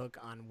than a hook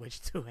on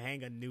which to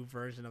hang a new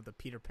version of the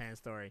Peter Pan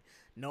story.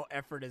 No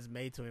effort is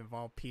made to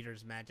involve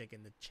Peter's magic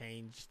in the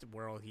changed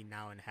world he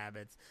now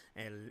inhabits,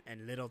 and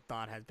little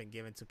thought has been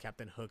given to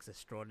Captain Hook's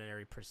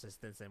extraordinary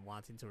persistence in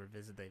wanting to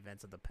revisit the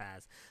events of the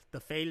past. The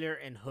failure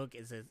in Hook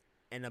is his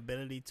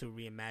inability to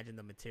reimagine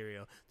the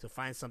material, to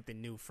find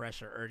something new,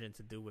 fresh, or urgent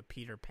to do with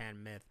Peter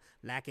Pan myth,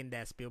 lacking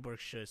that Spielberg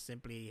should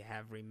simply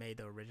have remade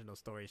the original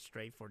story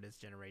straight for this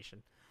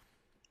generation.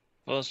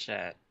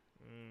 Bullshit.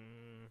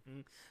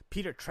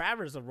 Peter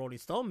Travers of Rolling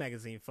Stone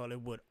magazine felt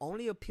it would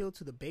only appeal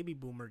to the baby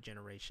boomer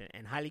generation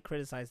and highly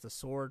criticized the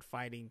sword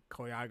fighting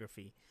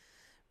choreography.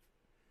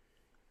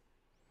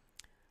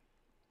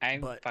 I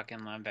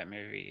fucking love that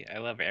movie. I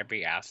love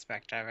every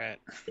aspect of it.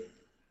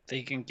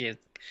 They can kiss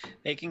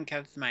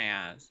my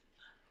ass.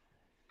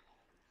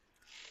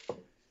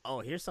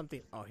 Here's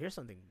something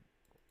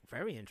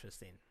very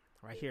interesting.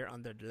 Right here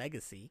under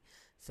Legacy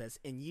says,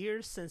 in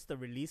years since the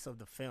release of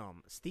the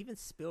film, Steven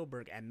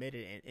Spielberg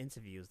admitted in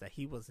interviews that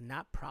he was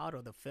not proud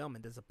of the film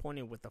and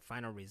disappointed with the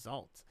final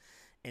result.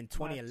 In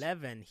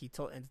 2011, he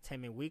told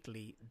Entertainment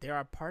Weekly, there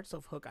are parts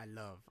of Hook I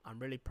love. I'm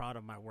really proud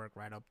of my work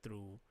right up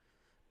through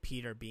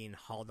Peter being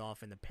hauled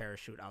off in the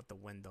parachute out the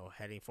window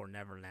heading for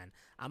Neverland.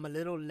 I'm a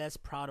little less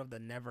proud of the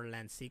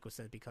Neverland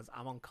sequences because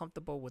I'm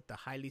uncomfortable with the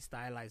highly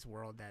stylized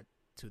world that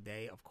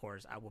today, of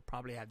course, I will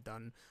probably have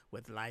done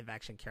with live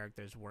action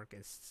characters work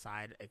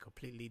inside a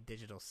completely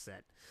digital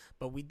set.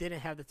 But we didn't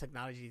have the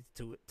technology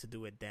to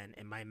do it then,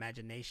 and my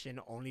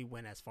imagination only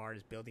went as far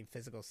as building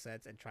physical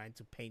sets and trying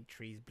to paint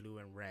trees blue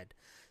and red.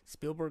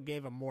 Spielberg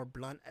gave a more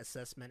blunt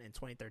assessment in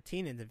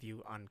 2013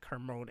 interview on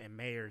Kermode and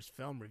Mayer's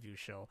film review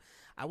show.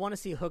 I want to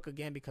see Hook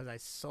again because I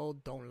so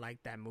don't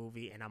like that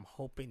movie, and I'm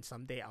hoping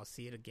someday I'll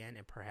see it again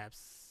and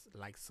perhaps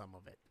like some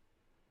of it.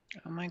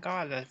 Oh my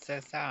god, that's so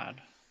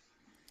sad.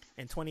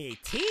 In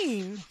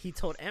 2018, he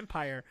told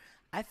Empire,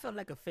 I felt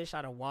like a fish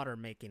out of water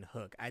making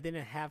Hook. I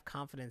didn't have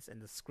confidence in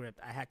the script.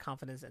 I had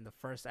confidence in the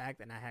first act,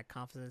 and I had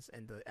confidence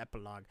in the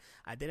epilogue.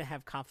 I didn't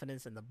have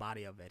confidence in the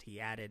body of it. He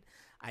added,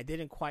 I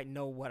didn't quite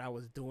know what I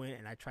was doing,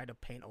 and I tried to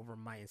paint over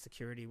my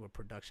insecurity with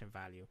production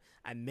value.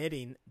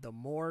 Admitting the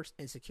more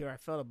insecure I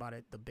felt about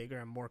it, the bigger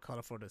and more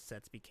colorful the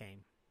sets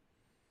became.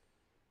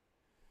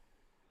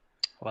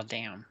 Well,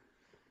 damn.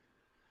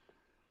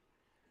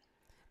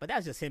 But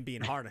that's just him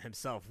being hard on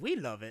himself. We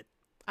love it.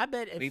 I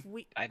bet if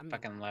I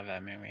fucking love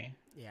that movie.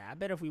 Yeah, I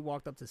bet if we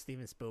walked up to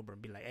Steven Spielberg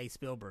and be like, hey,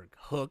 Spielberg,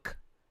 Hook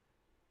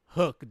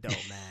though,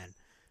 man.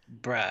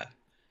 Bruh.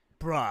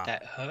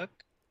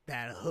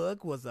 That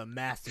Hook was a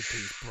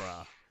masterpiece,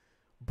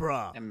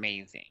 bruh.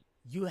 Amazing.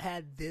 You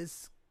had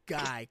this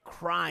guy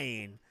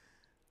crying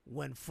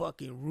when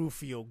fucking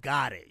Rufio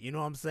got it. You know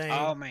what I'm saying?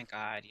 Oh my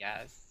god,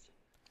 yes.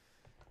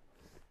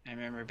 I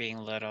remember being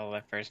little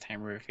the first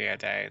time Rufio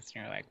dies,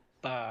 and you're like,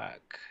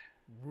 fuck.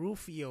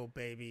 Rufio,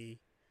 baby.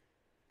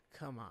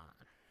 Come on.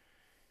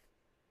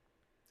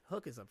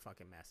 Hook is a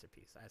fucking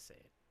masterpiece. I say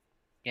it.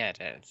 Yeah, it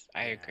is.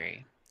 I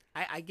agree.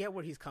 I get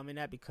where he's coming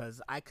at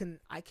because I can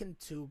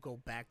too go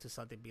back to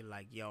something and be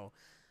like, yo,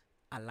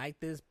 I like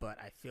this, but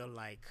I feel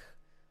like,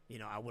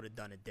 I would have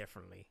done it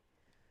differently.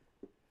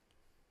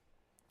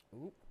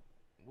 Oop.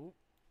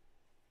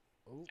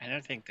 I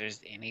don't think there's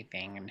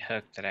anything in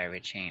Hook that I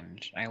would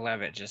change. I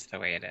love it just the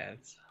way it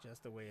is.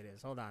 Just the way it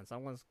is. Hold on.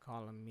 Someone's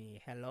calling me.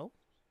 Hello?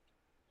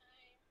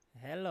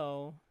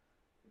 Hello.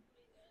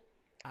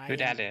 Who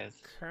that is?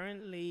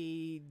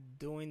 Currently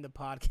doing the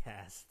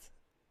podcast.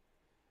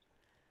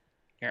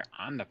 You're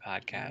on the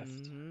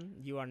podcast. Mm-hmm.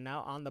 You are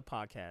now on the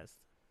podcast.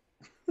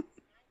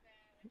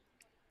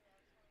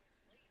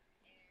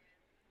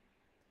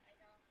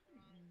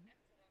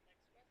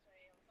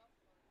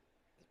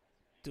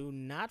 Do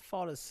not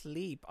fall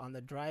asleep on the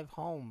drive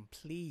home,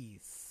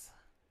 please.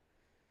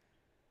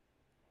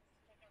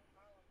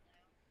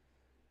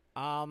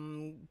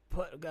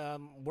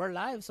 We're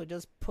live, so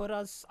just put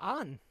us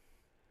on.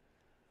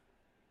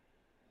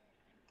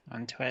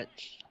 On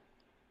Twitch.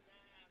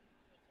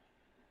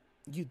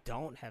 You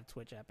don't have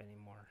Twitch app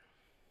anymore.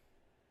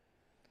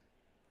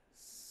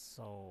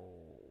 So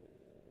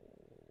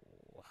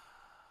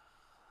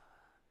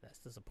that's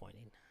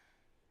disappointing.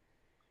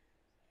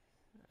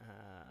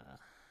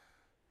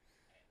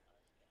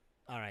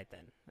 All right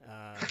then.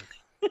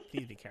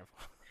 Please be careful.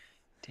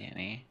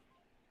 Danny.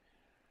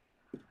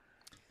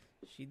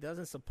 She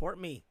doesn't support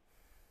me.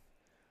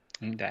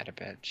 Ain't that a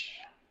bitch?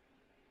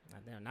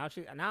 Now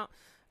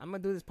I'm gonna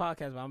do this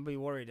podcast, but I'm gonna be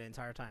worried the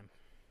entire time.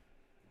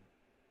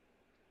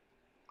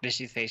 Did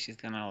she say she's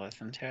gonna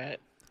listen to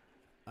it?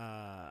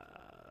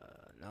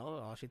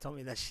 No. She told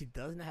me that she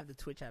doesn't have the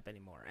Twitch app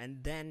anymore,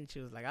 and then she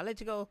was like, "I'll let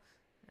you go,"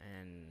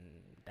 and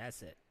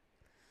that's it.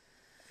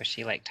 Was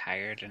she like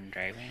tired and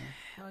driving?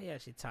 Hell yeah,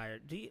 she's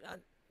tired.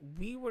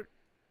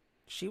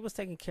 She was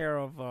taking care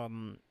of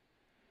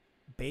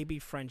baby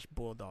French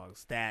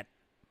bulldogs.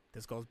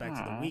 This goes back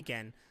to the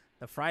weekend.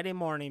 The Friday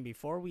morning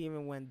before we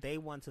even went day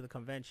one to the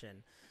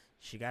convention,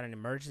 she got an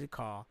emergency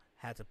call.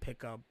 Had to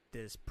pick up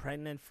this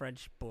pregnant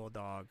French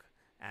bulldog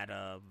at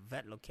a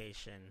vet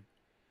location,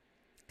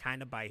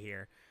 kind of by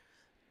here,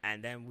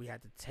 and then we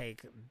had to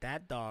take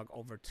that dog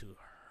over to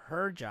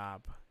her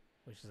job,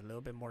 which is a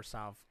little bit more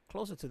south,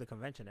 closer to the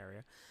convention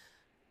area.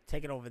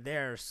 Take it over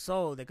there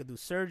so they could do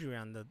surgery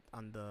on the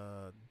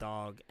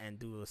dog and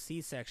do a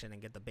C-section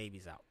and get the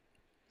babies out.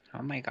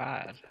 Oh my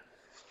god.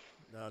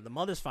 The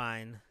mother's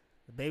fine.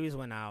 The babies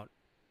went out.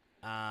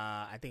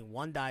 I think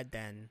one died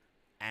then,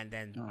 and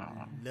then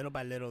little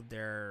by little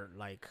they're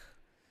like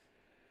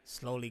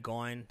slowly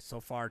going. So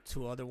far,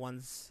 2 other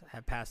ones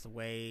have passed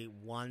away.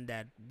 One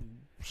that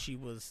she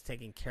was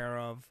taking care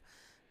of,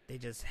 they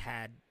just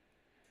had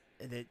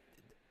that.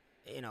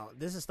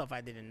 This is stuff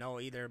I didn't know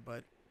either,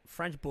 but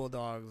French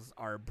bulldogs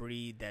are a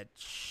breed that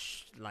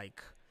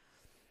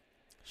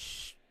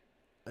is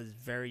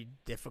very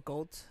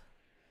difficult.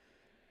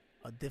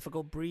 A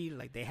difficult breed.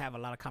 Like, they have a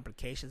lot of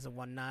complications and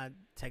whatnot.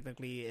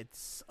 Technically,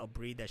 it's a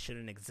breed that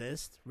shouldn't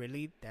exist.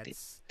 Really,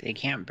 they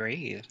can't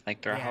breathe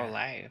like their whole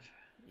life.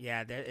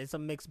 Yeah, it's a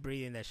mixed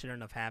breeding that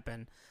shouldn't have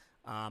happened.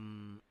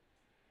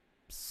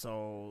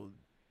 So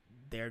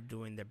they're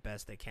doing their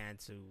best they can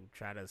to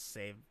try to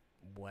save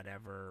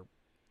whatever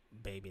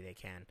baby they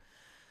can.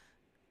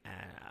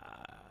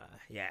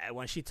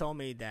 When she told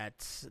me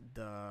that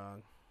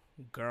the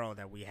girl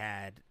that we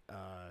had,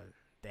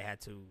 they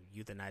had to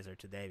euthanize her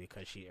today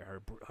because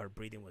her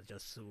breathing was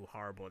just so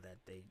horrible that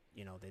they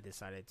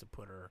decided to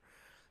put her,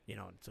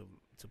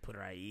 to put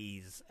her at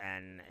ease,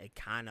 and it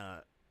kind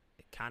of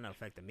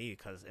affected me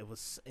because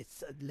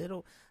it's a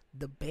little,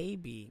 the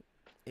baby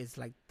is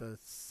like the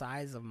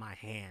size of my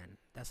hand.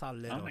 That's how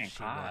little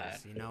she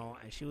was,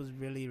 and she was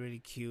really, really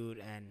cute,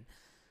 and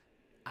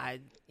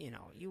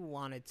you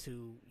wanted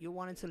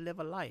to live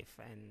a life,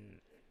 and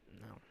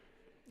no,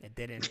 it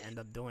didn't end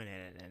up doing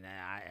it, and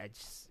I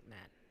just, man,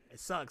 it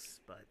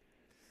sucks, but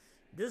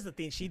this is the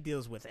thing she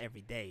deals with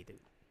every day, dude.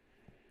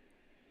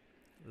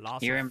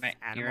 Loss of animals.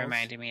 You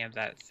reminded me of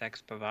that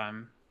Sex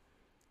Bob-omb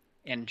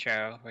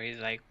intro where he's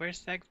like, "We're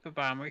Sex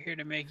Bob-omb. We're here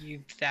to make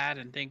you sad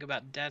and think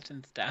about death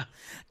and stuff."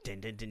 Dun,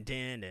 dun, dun,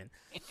 dun, dun.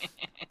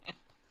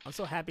 I'm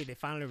so happy they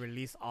finally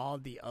released all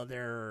the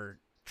other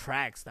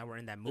tracks that were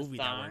in that movie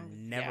that were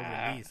never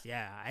released.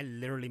 Yeah, I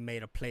literally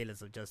made a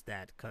playlist of just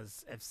that,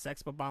 because if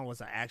Sex Bob-omb was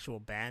an actual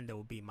band, that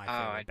would be my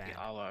favorite band. I'd be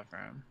all over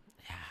them.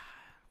 Yeah,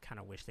 kind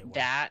of wish they were.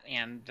 That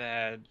and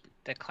the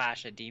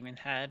Clash of Demon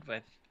Head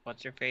with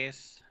what's her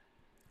face?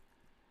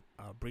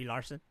 Brie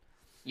Larson.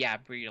 Yeah,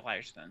 Brie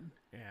Larson.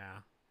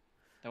 Yeah,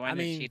 the one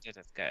that she did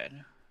is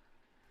good.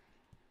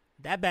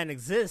 That band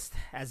exists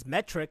as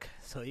Metric,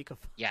 so you could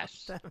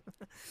yes.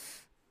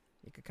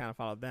 You could kind of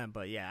follow them,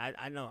 but yeah,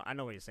 I know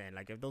what you're saying.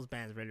 Like, if those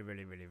bands really,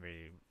 really, really,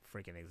 really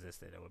freaking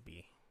existed, it would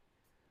be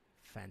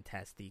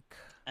fantastic.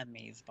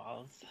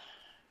 Amazeballs.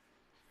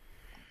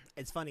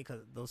 It's funny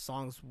because those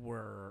songs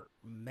were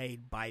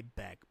made by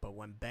Beck, but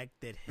when Beck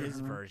did his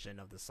version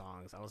of the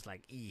songs, I was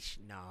like, "Eesh,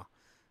 no."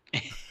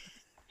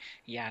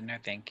 Yeah, no,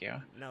 thank you.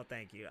 No,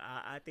 thank you.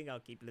 I think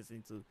I'll keep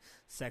listening to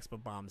Sex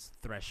Bob-omb's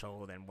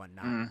Threshold and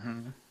whatnot.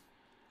 Mm-hmm.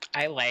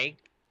 I like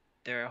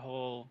their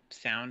whole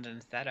sound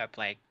and setup,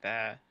 like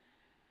the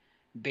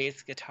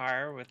bass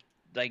guitar with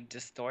like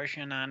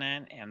distortion on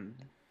it, and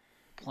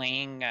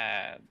playing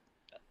an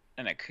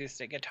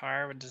acoustic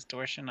guitar with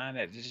distortion on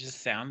it. It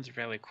just sounds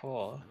really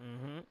cool.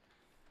 Mm-hmm.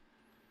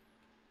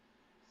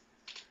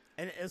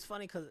 And it's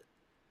funny because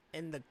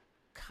in the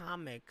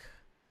comic,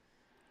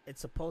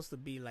 it's supposed to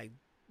be like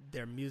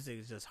their music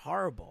is just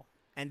horrible,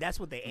 and that's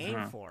what they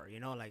aim for.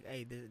 Like,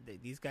 hey,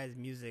 these guys'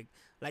 music,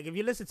 like, if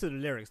you listen to the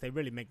lyrics, they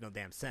really make no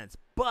damn sense,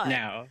 but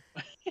no.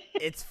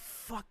 It's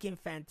fucking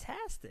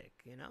fantastic.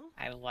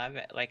 I love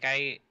it. Like,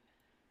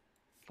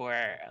 for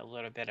a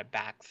little bit of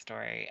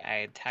backstory,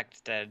 I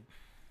texted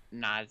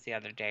Nas the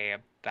other day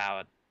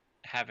about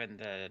having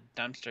the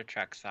Dumpster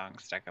Truck song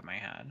stuck in my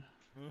head.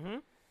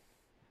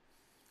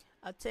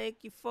 I'll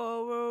take you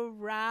for a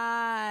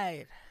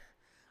ride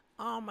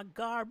on my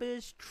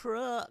garbage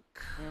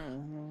truck.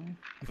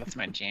 That's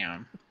my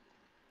jam.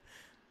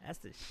 That's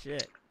the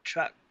shit.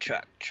 Truck.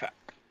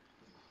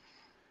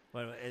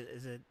 Wait,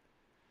 is it?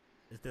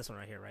 It's this one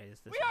right here, right?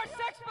 We are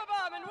Sex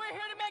Bob-omb, and we're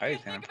here to make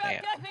you think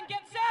about death and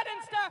get sad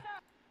and stuff.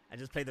 I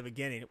just played the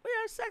beginning. We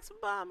are Sex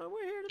Bob-omb, and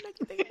we're here to make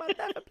you think about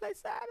death and play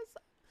sad and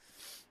stuff.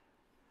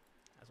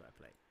 That's what I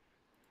played.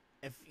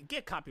 If you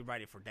get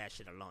copyrighted for that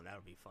shit alone, that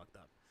would be fucked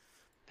up.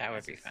 That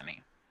would be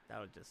funny. That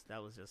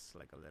was just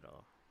like a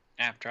little.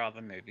 After all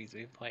the movies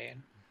we've played.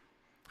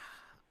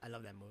 I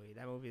love that movie.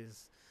 That movie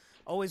is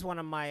always one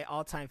of my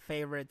all-time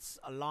favorites,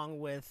 along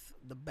with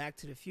the Back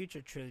to the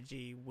Future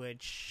trilogy,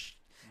 which,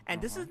 and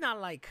this is not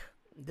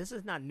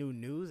new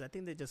news. I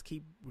think they just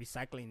keep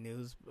recycling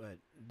news, but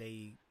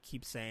they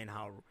keep saying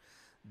how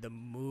the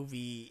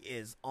movie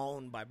is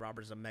owned by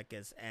Robert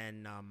Zemeckis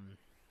and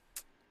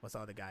what's the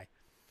other guy?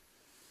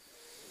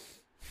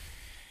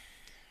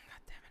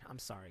 God damn it! I'm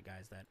sorry,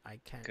 guys, that I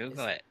can't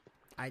Google it.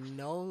 I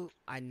know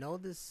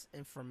this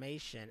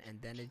information,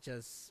 and then it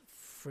just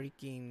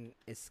freaking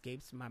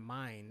escapes my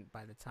mind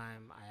by the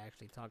time I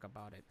actually talk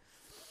about it.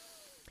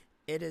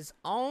 It is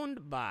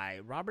owned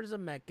by Robert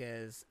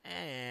Zemeckis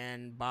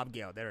and Bob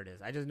Gale. There it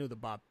is. I just knew the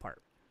Bob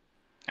part.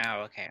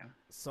 Oh, okay.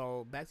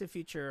 So Back to the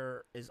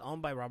Future is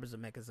owned by Robert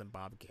Zemeckis and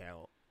Bob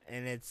Gale,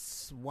 and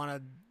it's one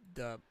of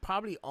the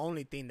probably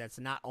only thing that's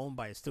not owned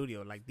by a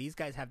studio. Like, these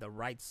guys have the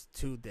rights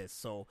to this,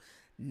 so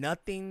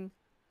nothing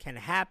can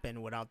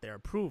happen without their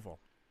approval.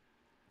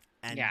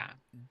 And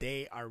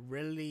they are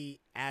really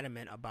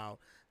adamant about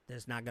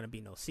there's not going to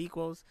be no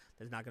sequels,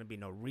 there's not going to be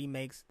no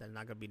remakes, there's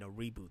not going to be no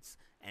reboots.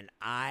 And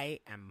I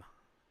am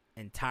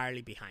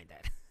entirely behind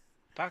that.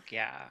 Fuck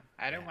yeah.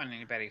 I don't want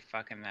anybody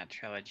fucking that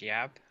trilogy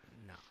up.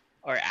 No.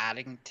 Or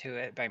adding to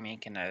it by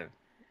making a,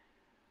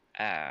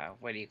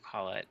 what do you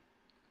call it?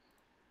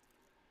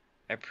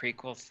 A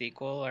prequel,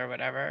 sequel, or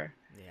whatever.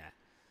 Yeah.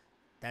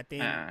 That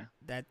thing,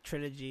 that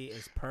trilogy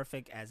is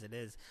perfect as it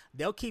is.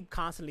 They'll keep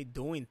constantly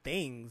doing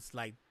things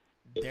like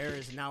there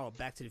is now a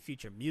Back to the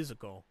Future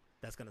musical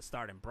that's going to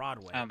start in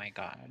Broadway. Oh my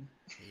God.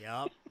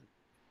 Yup.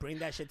 Bring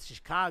that shit to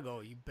Chicago.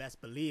 You best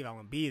believe I'm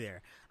going to be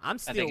there. I'm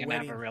still waiting.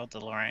 waiting. Have a real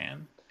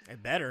DeLorean.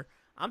 It better.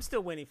 I'm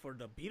still waiting for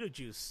the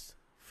Beetlejuice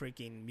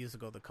freaking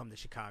musical to come to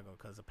Chicago,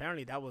 because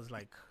apparently that was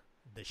like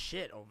the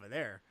shit over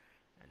there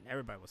and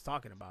everybody was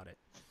talking about it.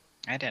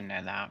 I didn't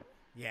know that.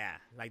 Yeah,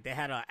 like they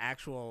had an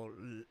actual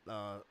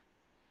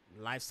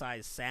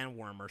life-size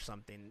sandworm or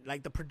something.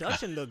 Like, the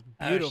production looked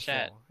beautiful. Oh,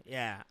 shit.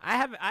 Yeah,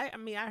 I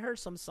mean, I heard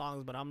some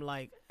songs, but I'm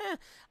like,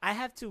 I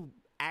have to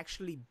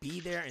actually be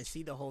there and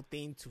see the whole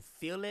thing to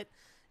feel it.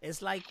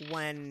 It's like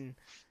when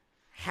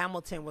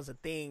Hamilton was a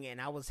thing, and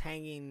I was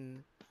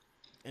hanging,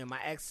 and my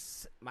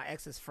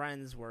ex's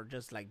friends were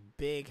just like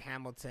big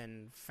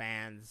Hamilton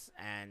fans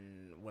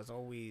and was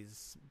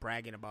always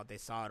bragging about they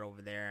saw it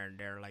over there and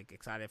they're like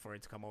excited for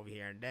it to come over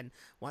here. And then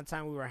one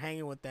time we were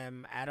hanging with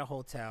them at a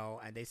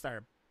hotel and they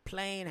started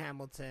playing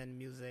Hamilton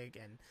music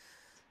and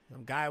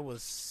some guy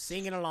was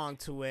singing along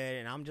to it,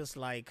 and I'm just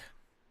like,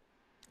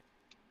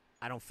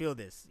 I don't feel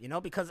this, you know,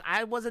 because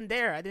I wasn't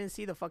there. I didn't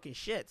see the fucking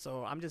shit.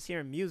 So I'm just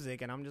hearing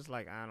music and I'm just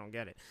like, I don't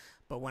get it.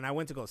 But when I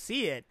went to go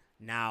see it,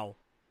 now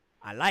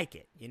I like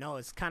it. You know,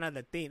 it's kind of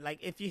the thing. Like,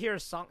 if you hear a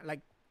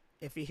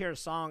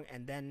song,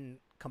 and then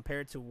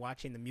compare it to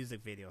watching the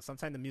music video,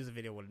 sometimes the music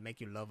video will make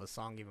you love a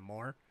song even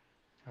more.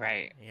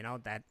 Right. You know,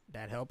 that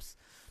helps.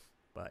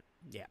 But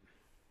yeah,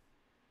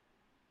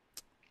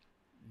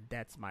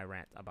 that's my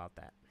rant about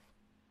that.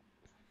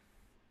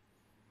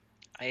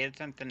 I had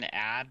something to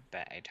add,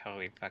 but I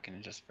totally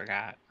fucking just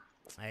forgot.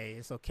 Hey,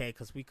 it's okay,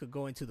 because we could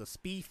go into the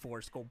Speed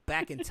Force, go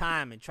back in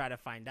time and try to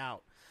find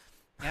out.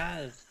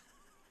 Yes.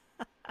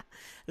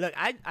 Look,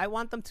 I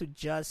want them to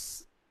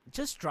just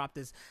drop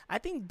this. I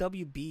think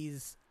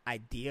WB's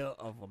idea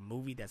of a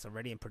movie that's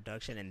already in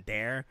production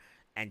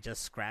and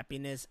just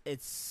scrapping this,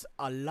 it's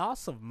a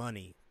loss of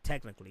money,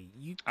 technically.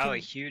 A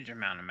huge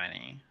amount of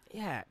money.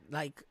 Yeah,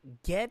 like,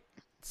 get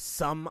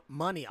some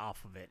money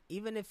off of it.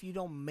 Even if you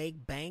don't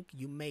make bank,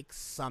 you make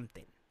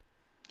something.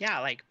 Yeah,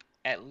 like,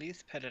 at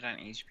least put it on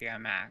HBO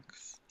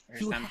Max or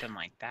something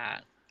like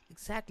that.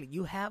 Exactly.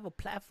 You have a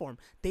platform.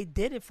 They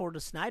did it for the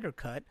Snyder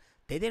Cut.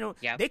 They didn't.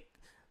 Yep.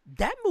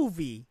 That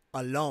movie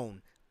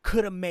alone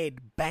could have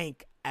made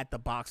bank at the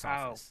box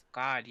office. Oh,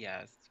 God,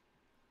 yes.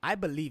 I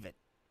believe it.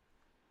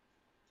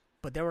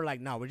 But they were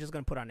like, no, we're just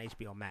going to put it on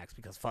HBO Max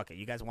because fuck it.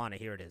 You guys want it,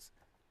 here it is.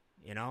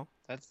 You know?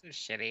 That's so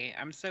shitty.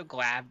 I'm so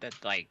glad that,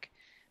 like,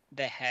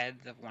 the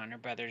heads of Warner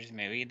Brothers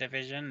movie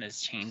division is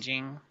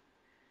changing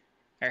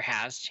or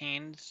has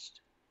changed.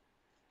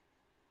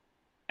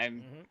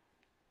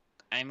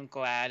 I'm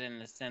glad in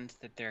the sense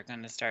that they're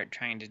going to start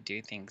trying to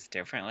do things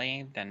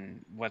differently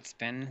than what's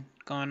been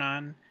going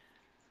on.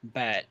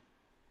 But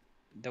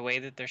the way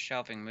that they're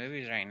shelving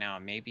movies right now,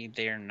 maybe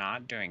they're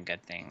not doing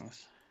good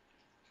things.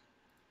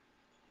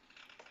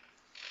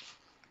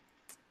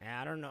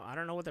 Yeah, I don't know. I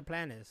don't know what their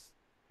plan is.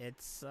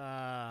 It's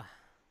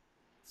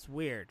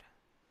weird.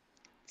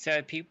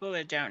 So people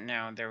that don't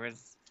know, there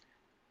was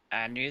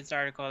a news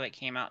article that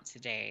came out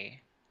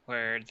today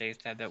where they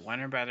said that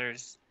Warner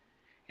Brothers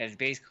has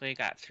basically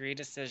got 3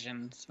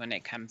 decisions when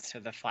it comes to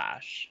The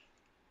Flash.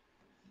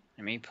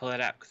 Let me pull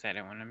it up because I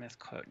don't want to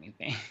misquote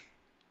anything.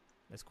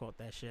 Let's quote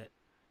that shit.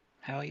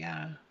 Hell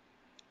yeah.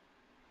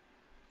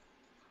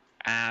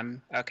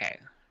 Okay.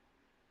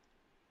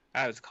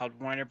 Oh, it's called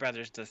Warner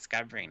Brothers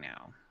Discovery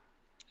now.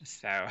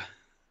 So,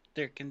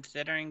 they're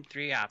considering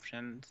 3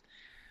 options.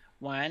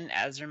 1,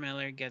 Ezra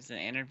Miller gives an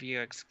interview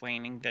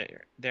explaining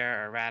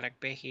their erratic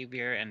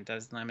behavior and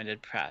does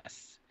limited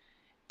press.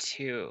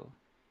 2,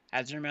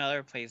 Ezra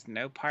Miller plays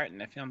no part in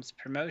the film's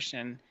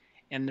promotion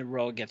and the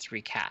role gets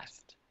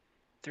recast.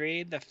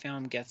 3, the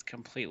film gets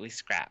completely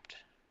scrapped.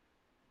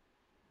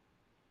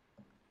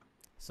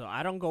 So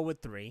I don't go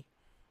with 3,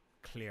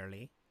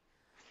 clearly.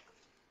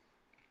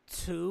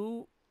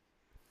 2,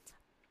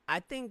 I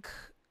think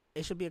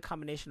it should be a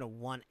combination of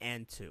 1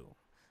 and 2.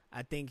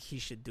 I think he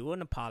should do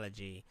an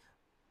apology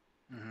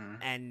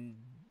and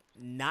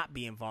not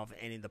be involved in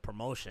any of the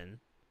promotion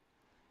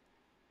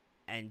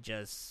and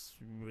just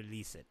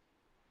release it.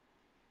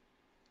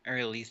 Or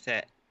release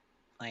it,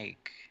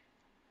 like,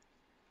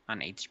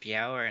 on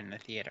HBO or in the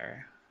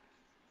theater?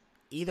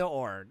 Either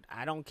or,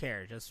 I don't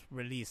care. Just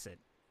release it.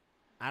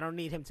 I don't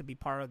need him to be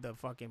part of the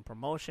fucking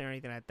promotion or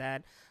anything like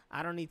that.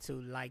 I don't need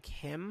to like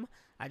him.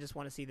 I just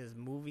want to see this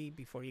movie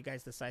before you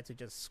guys decide to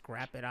just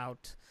scrap it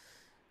out.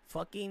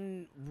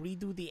 Fucking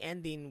redo the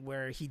ending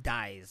where he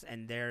dies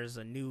and there's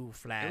a new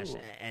Flash. Ooh.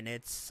 And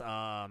it's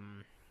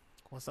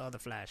what's the other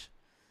Flash?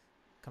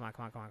 Come on.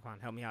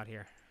 Help me out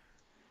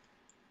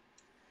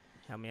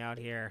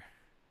here.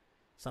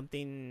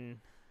 Something.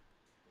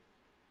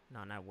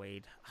 No, not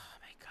Wade. Oh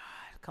my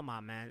god. Come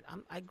on, man.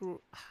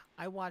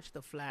 I watched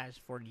The Flash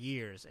for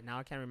years and now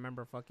I can't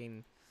remember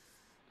fucking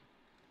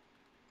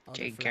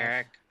Jay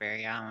Garrick,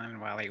 Barry Allen,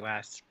 Wally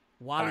West.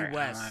 Wally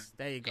West. Allen,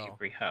 there you go.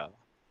 Avery Ho.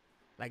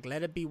 Like,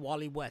 let it be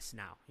Wally West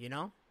now, you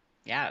know?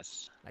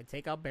 Yes. Like,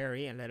 take out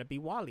Barry and let it be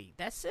Wally.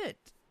 That's it.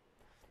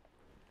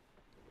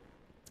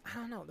 I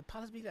don't know. The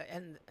possibilities are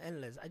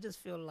endless. I just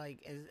feel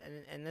like,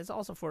 and it's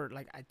also for,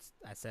 like, I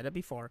said it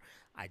before,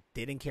 I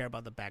didn't care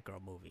about the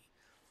Batgirl movie.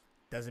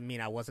 Doesn't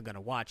mean I wasn't going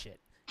to watch it.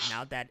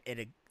 Now that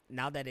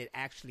it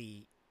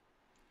actually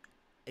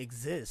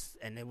exists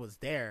and it was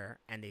there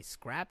and they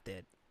scrapped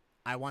it,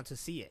 I want to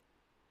see it.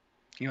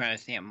 You want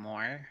to see it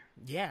more?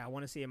 Yeah, I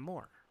want to see it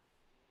more.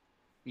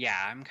 Yeah,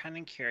 I'm kind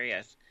of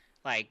curious.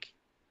 Like,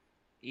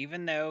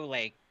 even though,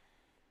 like,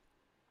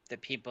 the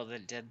people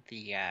that did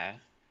the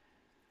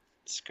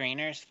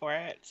screeners for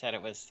it said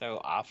it was so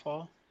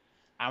awful,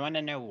 I want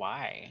to know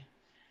why.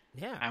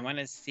 Yeah. I want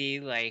to see,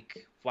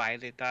 like, why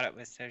they thought it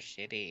was so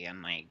shitty.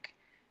 And, like,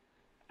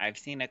 I've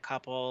seen a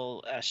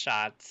couple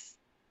shots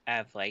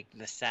of, like,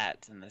 the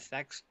sets, and the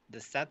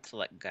sets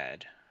look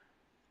good.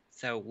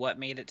 So what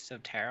made it so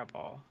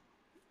terrible?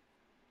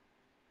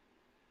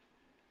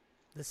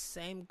 The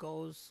same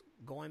goes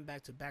going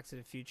back to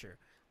the Future.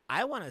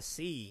 I want to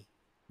see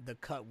the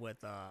cut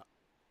with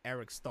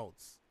Eric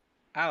Stoltz.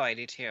 Oh, I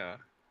do too.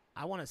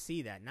 I want to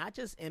see that. Not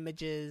just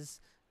images.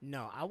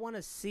 No, I want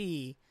to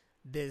see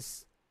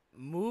this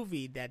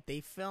movie that they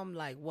filmed,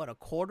 like, what, a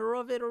quarter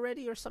of it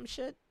already or some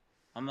shit?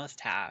 Almost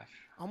half.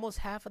 Almost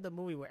half of the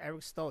movie with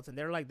Eric Stoltz. And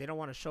they're like, they don't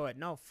want to show it.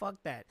 No,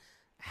 fuck that.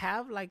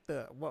 Have, like,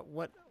 the,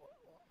 what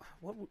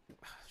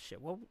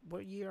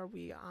year are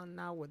we on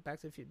now with Back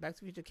to the Future? Back to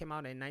the Future came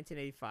out in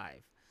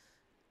 1985.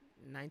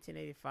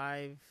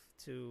 1985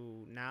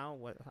 to now,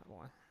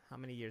 how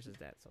many years is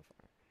that so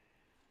far?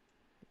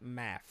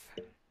 Math.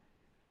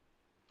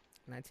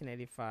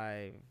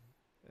 1985.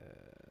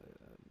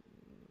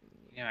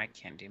 I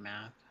can't do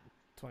math.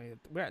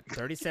 We're at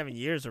 37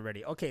 years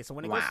already. Okay, so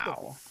when it goes to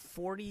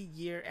the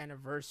 40-year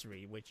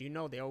anniversary, which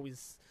they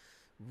always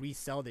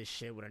resell this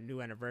shit with a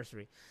new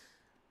anniversary.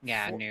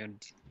 Yeah, new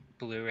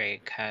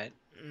Blu-ray cut.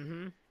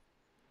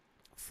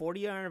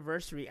 40-year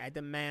anniversary, I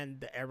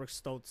demand the Eric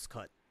Stoltz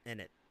cut in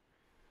it.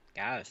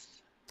 Yes.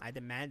 I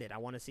demand it. I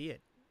want to see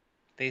it.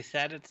 They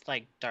said it's,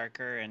 like,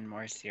 darker and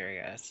more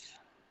serious.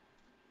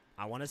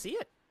 I want to see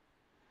it.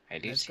 I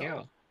do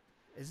too.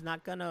 It's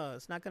not gonna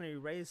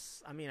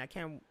erase,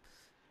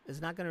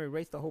 it's not gonna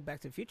erase the whole Back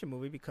to the Future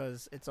movie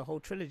because it's a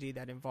whole trilogy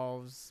that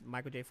involves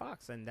Michael J.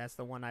 Fox, and that's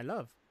the one I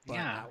love. But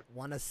I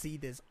want to see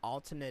this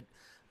alternate,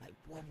 like,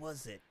 what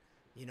was it?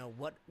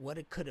 What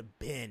it could have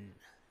been.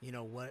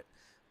 What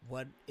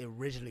it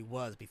originally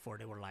was before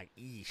they were like,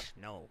 eesh,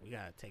 no, we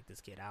gotta take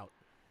this kid out.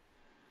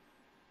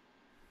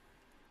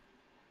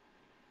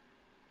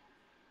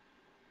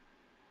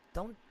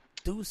 Don't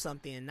do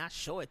something and not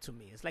show it to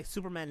me. It's like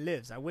Superman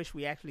Lives. I wish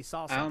we actually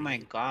saw something. Oh my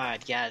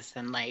god, yes.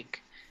 And,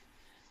 like,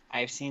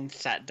 I've seen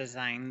set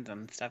designs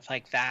and stuff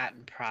like that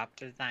and prop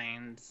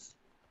designs.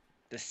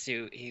 The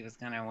suit he was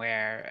gonna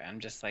wear. I'm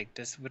just like,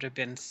 this would have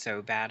been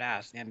so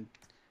badass. And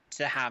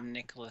to have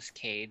Nicolas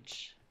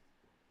Cage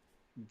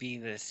be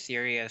the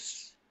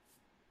serious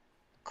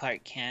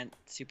Clark Kent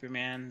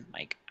Superman,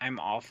 like, I'm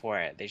all for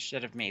it. They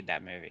should have made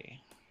that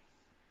movie.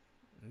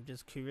 I'm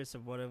just curious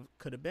of what it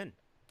could have been.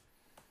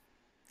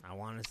 I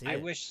want to see it.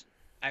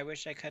 I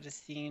wish I could have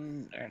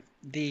seen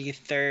the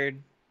third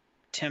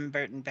Tim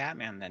Burton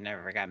Batman that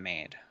never got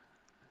made.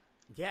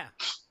 Yeah,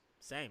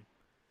 same.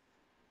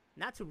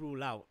 Not to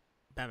rule out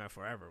Batman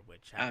Forever,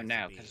 which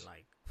because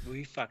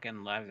we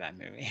fucking love that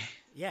movie.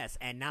 Yes,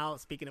 and now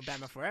speaking of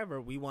Batman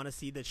Forever, we want to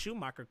see the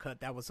Schumacher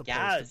cut that was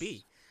supposed to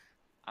be.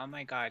 Oh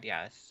my god,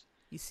 yes.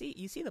 You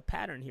see the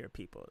pattern here,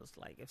 people. It's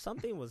like if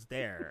something was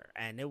there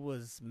and it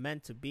was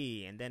meant to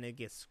be, and then it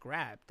gets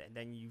scrapped, and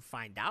then you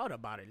find out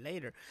about it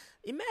later.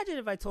 Imagine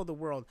if I told the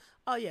world,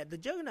 "Oh yeah, the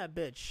Juggernaut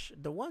bitch,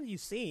 the one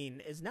you've seen,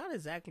 is not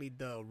exactly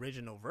the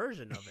original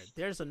version of it.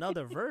 There's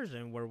another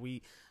version where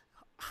we."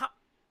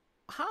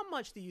 How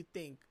much do you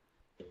think?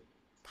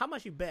 How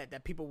much you bet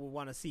that people will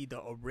want to see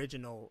the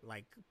original,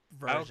 like,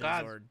 versions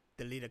or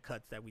deleted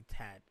cuts that we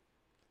had?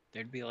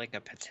 There'd be like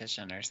a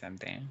petition or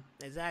something.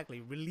 Exactly.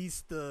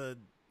 Release the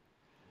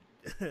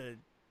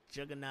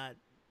Juggernaut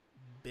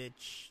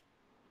bitch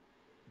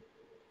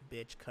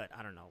cut.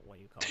 I don't know what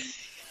you call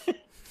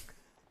it.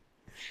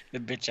 The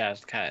bitch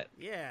ass cut.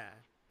 Yeah.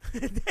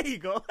 There you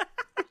go.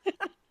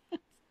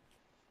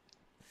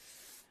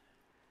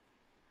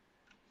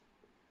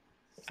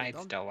 I'd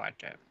still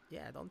watch it.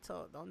 Yeah, don't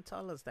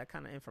tell us that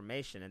kind of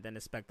information and then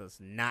expect us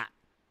not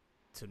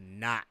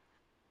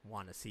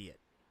want to see it.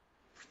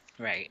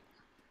 Right.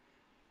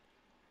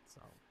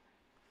 So.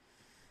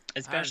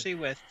 Especially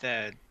with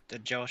the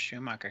Joel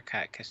Schumacher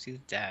cut, because he's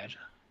dead.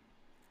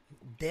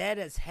 Dead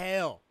as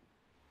hell.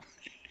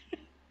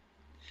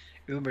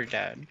 Uber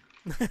dead.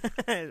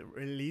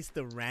 Release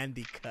the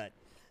Randy cut.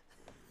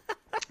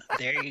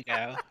 There you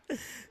go.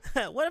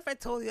 What if I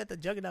told you that the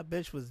Juggernaut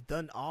bitch was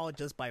done all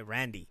just by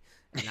Randy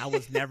and I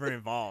was never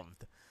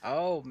involved?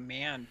 Oh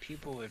man,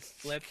 people would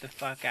flip the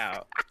fuck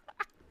out.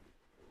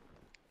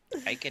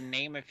 I can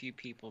name a few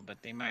people,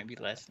 but they might be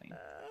listening.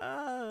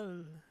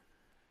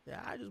 Yeah,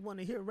 I just want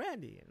to hear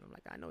Randy, and I'm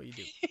like, I know you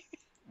do.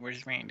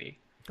 Where's Randy?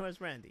 Where's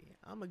Randy?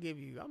 I'm gonna give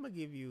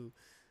you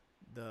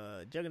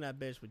the Juggernaut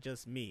bitch with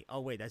just me.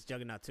 Oh wait, that's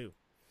Juggernaut 2.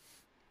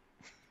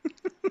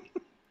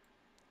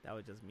 That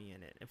was just me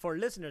in it. And for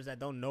listeners that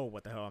don't know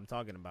what the hell I'm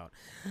talking about,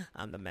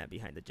 I'm the man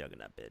behind the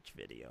Juggernaut bitch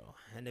video.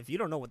 And if you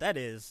don't know what that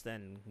is,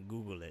 then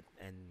Google it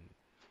and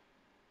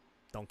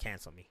don't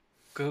cancel me.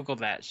 Google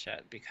that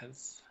shit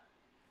because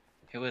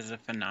it was a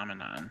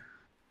phenomenon.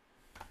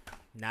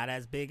 Not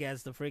as big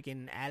as the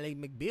freaking Ally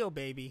McBeal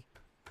baby.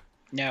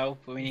 No,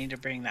 but we need to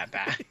bring that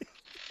back.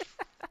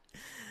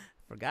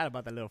 Forgot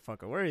about that little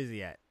fucker. Where is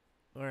he at?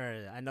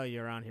 Where? I know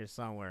you're around here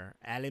somewhere.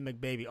 Ally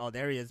McBaby. Oh,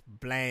 there he is.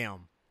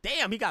 Blam.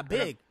 Damn, he got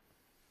big.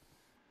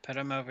 Put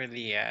him over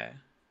the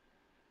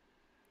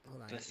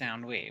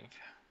sound wave.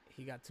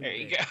 He got too big.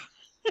 There you go.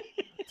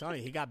 I'm telling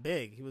you, he got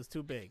big. He was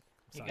too big.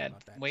 He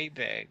got way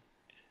big.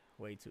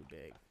 Way too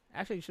big.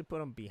 Actually, you should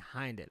put him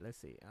behind it. Let's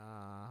see.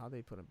 How do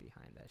you put him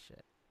behind that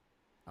shit?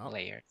 Oh,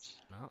 layers.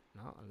 No,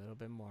 a little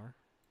bit more.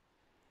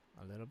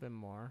 A little bit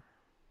more.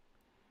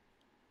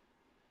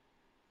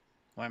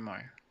 One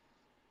more.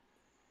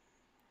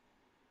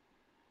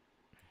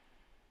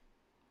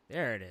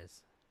 There it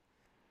is.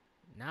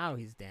 Now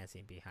he's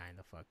dancing behind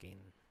the fucking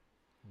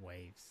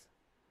waves.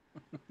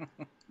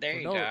 There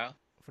you go.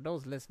 For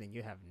those listening,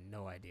 you have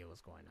no idea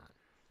what's going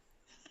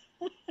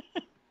on.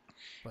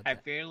 But if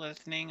you're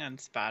listening on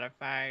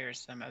Spotify or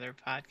some other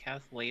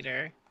podcast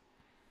later,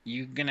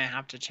 you're going to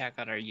have to check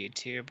out our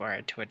YouTube or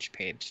our Twitch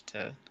page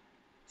to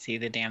see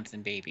the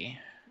dancing baby.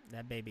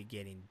 That baby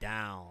getting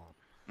down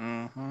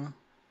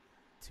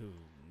to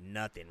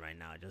nothing right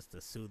now. Just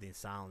the soothing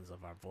sounds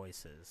of our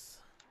voices.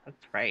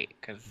 That's right,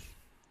 because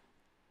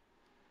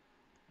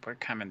we're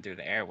coming through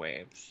the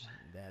airwaves.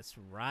 That's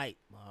right,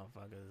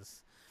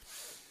 motherfuckers.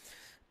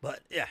 But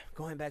yeah,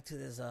 going back to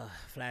this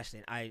Flash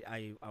thing,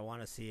 I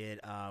want to see it.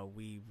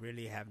 We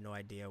really have no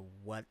idea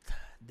what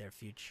their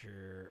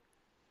future.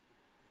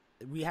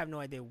 We have no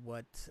idea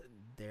what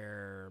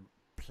they're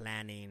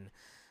planning.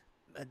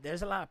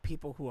 There's a lot of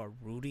people who are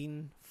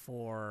rooting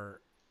for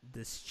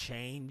this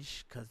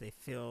change because they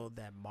feel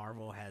that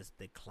Marvel has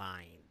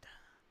declined.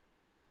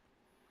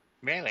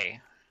 Really?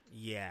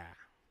 Yeah.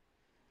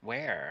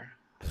 Where?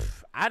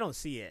 I don't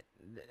see it.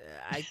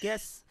 I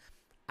guess.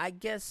 I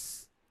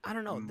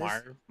don't know.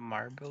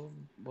 Marvel?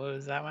 What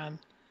was that one?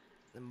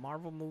 The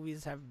Marvel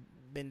movies have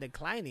been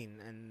declining,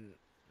 and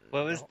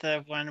what was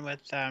the one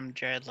with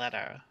Jared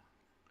Leto?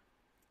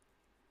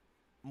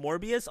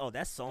 Morbius? Oh,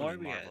 that's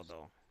Sony Marvel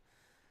though.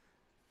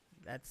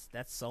 That's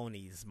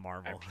Sony's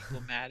Marvel. Are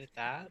people mad at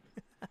that?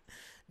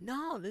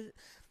 No,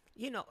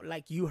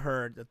 like you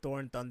heard, the Thor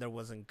and Thunder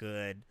wasn't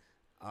good.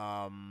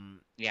 Yeah.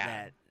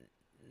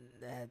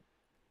 That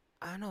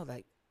I don't know.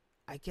 Like,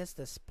 I guess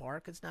the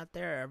spark is not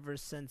there ever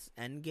since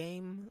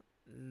Endgame.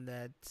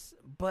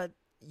 But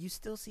you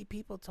still see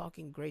people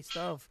talking great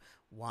stuff.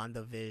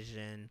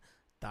 WandaVision,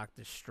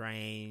 Doctor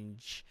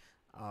Strange,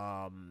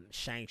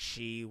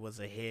 Shang-Chi was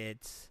a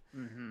hit.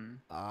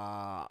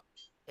 Mm-hmm.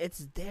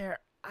 It's there.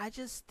 I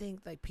just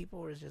think like people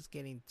were just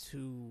getting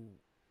too.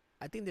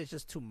 I think there's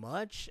just too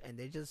much, and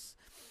they just.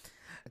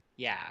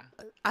 Yeah.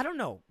 I don't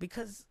know,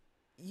 because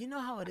you know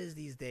how it is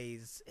these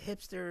days.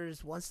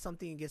 Hipsters, once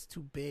something gets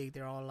too big,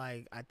 they're all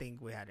like, I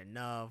think we had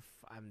enough.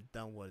 I'm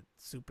done with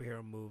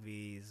superhero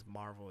movies.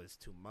 Marvel is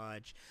too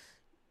much.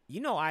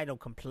 You know, I don't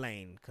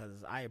complain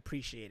because I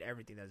appreciate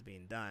everything that's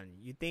being done.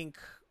 You think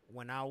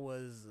when I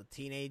was a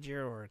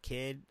teenager or a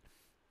kid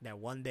that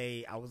one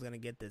day I was going to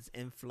get this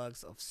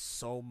influx of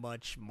so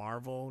much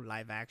Marvel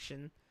live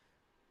action?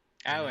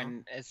 Oh,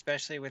 and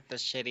especially with the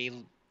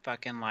shitty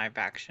fucking live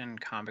action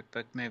comic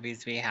book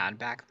movies we had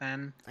back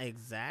then.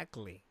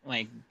 Exactly.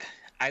 Like,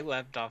 I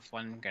loved Dolph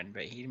Lundgren,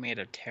 but he made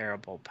a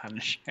terrible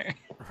Punisher.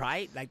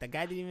 Right? Like, the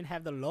guy didn't even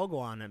have the logo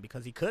on him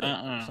because he couldn't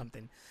or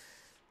something.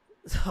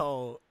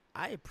 So,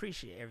 I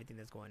appreciate everything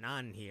that's going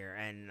on here,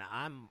 and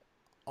I'm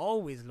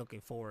always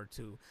looking forward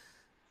to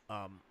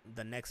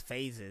the next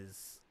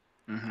phases.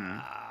 Mm-hmm.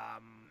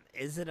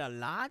 Is it a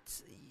lot?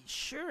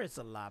 Sure, it's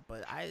a lot,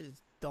 but I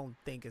don't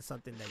think it's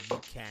something that you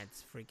can't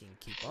freaking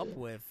keep up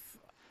with.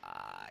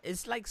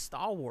 It's like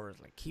Star Wars.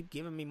 Like, keep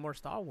giving me more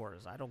Star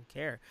Wars. I don't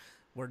care.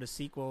 Were the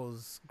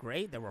sequels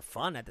great? They were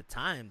fun at the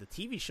time. The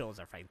TV shows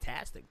are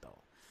fantastic,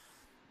 though.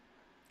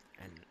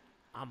 And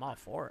I'm all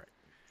for it.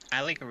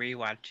 I like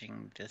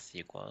rewatching the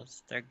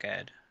sequels. They're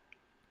good.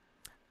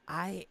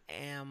 I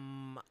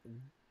am.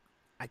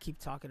 I keep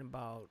talking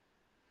about,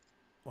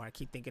 or I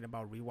keep thinking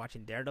about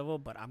rewatching Daredevil,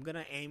 but I'm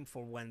gonna aim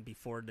for when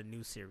before the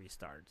new series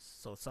starts.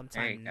 So There you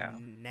sometime go.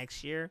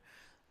 next year,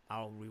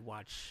 I'll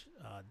rewatch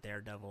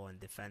Daredevil and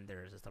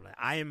Defenders and stuff like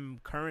that. I am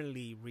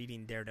currently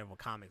reading Daredevil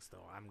comics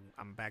though.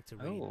 I'm back to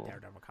reading Oh,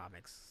 Daredevil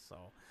comics.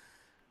 So,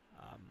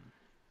 um,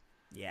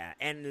 yeah,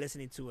 and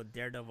listening to a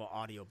Daredevil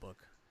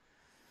audiobook.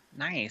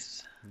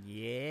 nice.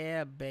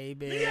 Yeah,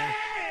 baby. Yeah!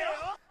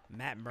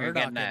 Matt You're Murdock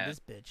getting in a this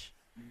bitch.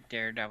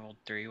 Daredevil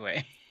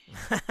 3-way.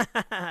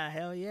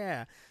 Hell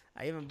yeah.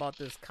 I even bought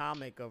this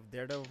comic of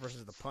Daredevil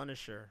versus the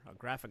Punisher, a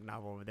graphic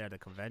novel over there at the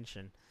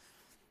convention.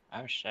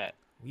 Oh shit.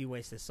 We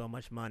wasted so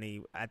much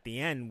money. At the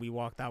end, we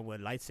walked out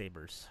with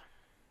lightsabers.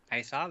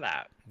 I saw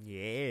that.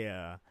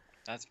 Yeah.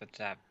 That's what's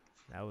up.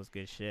 That was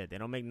good shit. They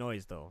don't make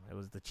noise, though. It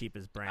was the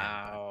cheapest brand.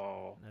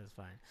 Oh. But that's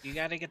fine. You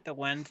gotta get the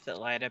ones that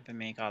light up and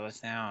make all the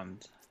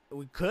sounds.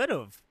 We could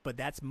have, but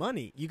that's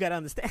money. You got to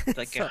understand. It's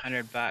like So,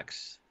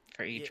 $100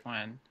 for each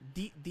one.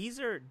 these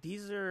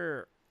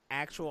are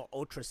actual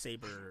Ultra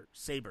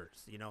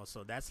sabers, you know.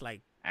 So that's like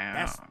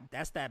Oh.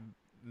 that's that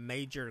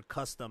major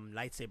custom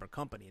lightsaber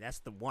company. That's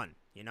the one,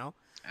 you know.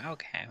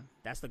 Okay.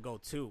 That's the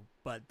go-to.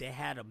 But they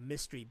had a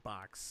mystery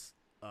box,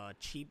 a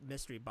cheap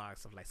mystery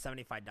box of like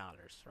 $75,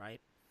 right?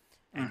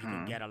 And you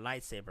can get a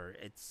lightsaber.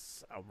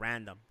 It's a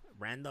random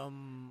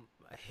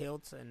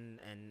hilt and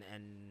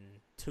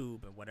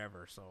tube and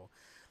whatever. So,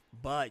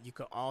 but you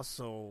could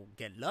also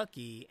get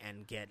lucky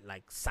and get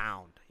like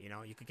sound. You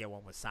know, you could get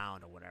one with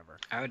sound or whatever.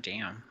 Oh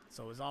damn.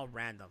 So it's all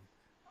random.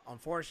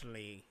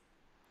 Unfortunately,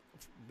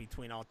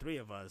 between all three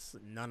of us,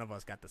 none of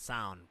us got the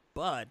sound,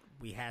 but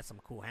we had some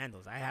cool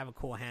handles. I have a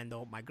cool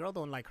handle. My girl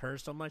don't like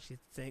hers so much.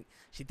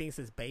 She thinks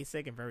it's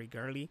basic and very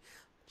girly.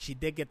 She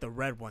did get the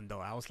red one though.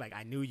 I was like,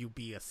 I knew you'd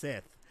be a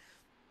Sith.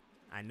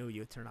 I knew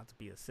you'd turn out to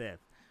be a Sith.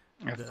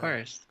 Of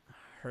course.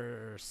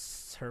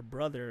 Her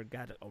brother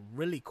got a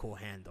really cool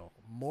handle,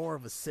 more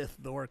of a Sith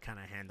Lord kind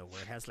of handle,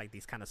 where it has like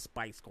these kind of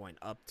spikes going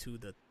up to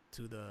the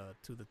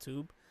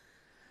tube.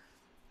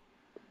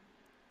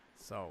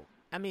 So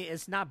I mean,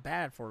 it's not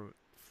bad for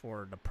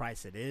the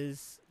price it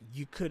is.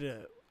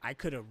 I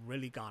could have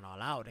really gone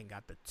all out and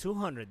got the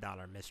 $200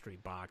 mystery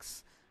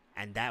box,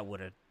 and that would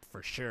have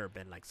for sure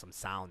been like some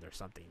sound or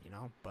something, you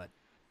know. But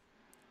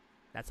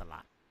that's a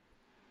lot.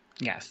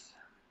 Yes.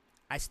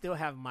 I still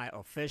have my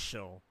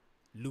official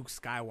Luke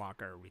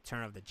Skywalker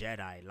Return of the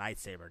Jedi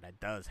lightsaber that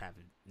does have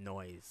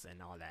noise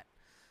and all that.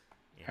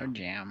 You know? Oh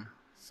damn.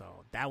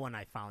 So that one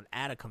I found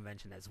at a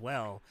convention as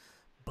well,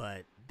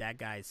 but that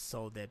guy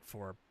sold it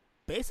for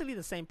basically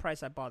the same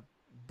price I bought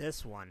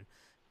this one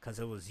because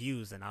it was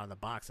used and out of the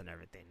box and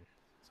everything.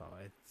 So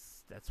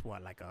that's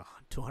what, like a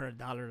 $200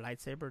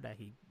 lightsaber that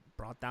he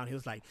brought down. He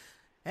was like,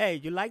 "Hey,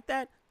 you like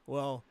that?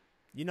 Well,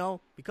 you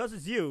know, because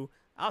it's you,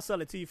 I'll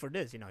sell it to you for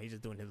this." You know, he's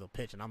just doing his little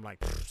pitch, and I'm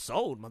like,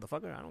 "Sold,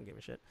 motherfucker! I don't give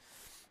a shit."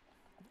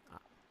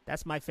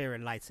 That's my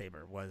favorite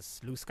lightsaber, was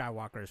Luke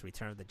Skywalker's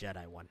Return of the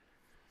Jedi one.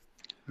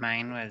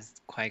 Mine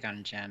was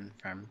Qui-Gon Jinn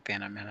from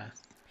Phantom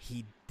Menace.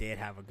 He did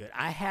have a good.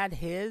 I had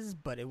his,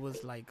 but it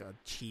was like a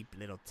cheap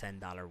little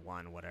 $10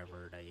 one,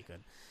 whatever that you could.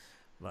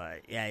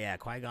 But yeah,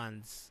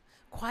 Qui-Gon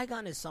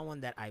is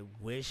someone that I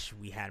wish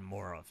we had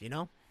more of. You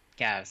know?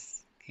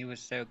 Yes. He was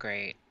so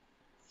great.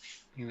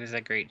 He was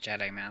a great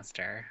Jedi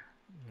Master.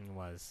 He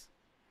was.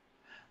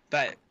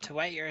 But to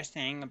what you're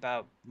saying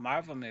about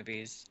Marvel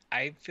movies,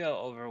 I feel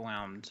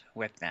overwhelmed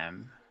with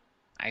them.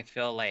 I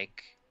feel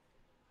like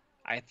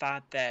I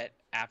thought that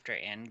after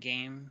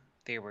Endgame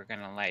they were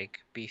gonna like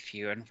be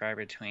few and far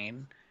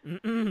between,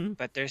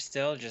 but they're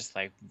still just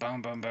like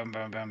boom, boom, boom,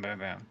 boom, boom, boom,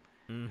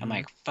 boom. I'm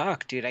like,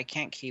 fuck, dude, I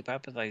can't keep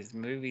up with these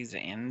movies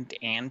and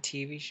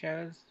TV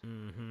shows.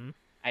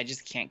 I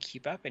just can't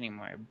keep up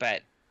anymore.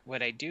 But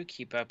what I do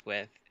keep up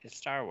with is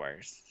Star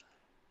Wars.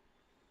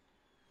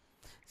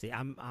 See,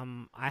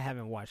 I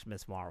haven't watched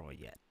Miss Marvel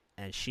yet,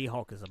 and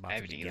She-Hulk is about I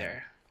to haven't begin.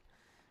 either.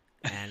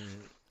 And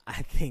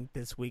I think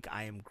this week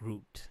I Am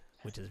Groot,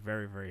 which is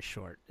very, very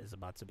short, is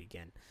about to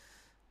begin.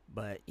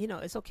 But you know,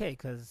 it's okay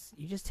because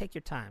you just take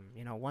your time.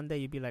 You know, one day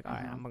you'll be like, all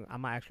right, I'm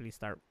gonna actually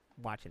start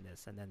watching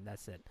this, and then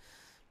that's it.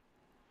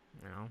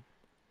 You know,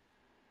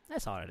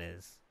 that's all it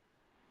is.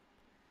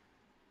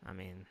 I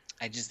mean,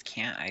 I just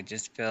can't. I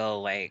just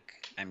feel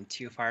like I'm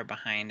too far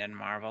behind in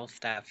Marvel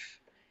stuff,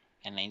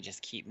 and they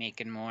just keep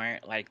making more.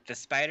 Like the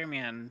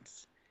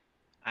Spider-Mans,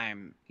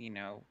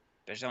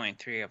 there's only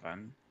 3 of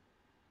them.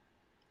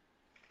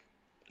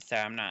 So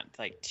I'm not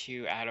like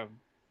too out of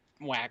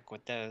whack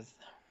with those.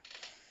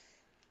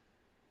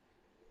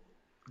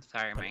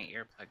 Sorry, my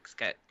earplugs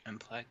got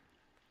unplugged.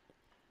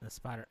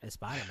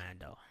 Spider-Man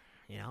though,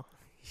 you know.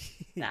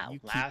 That You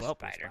keep last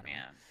up with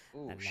Spider-Man.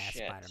 Ooh, That last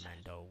shit. Spider-Man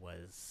though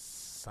was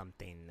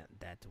something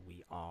that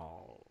we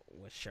all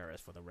will share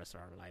us for the rest of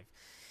our life.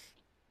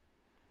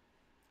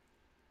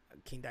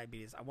 King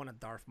Diabetes, I want a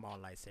Darth Maul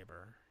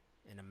lightsaber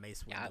in a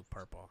Mace Windu Yes.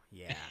 purple.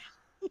 Yeah.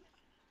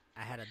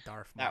 I had a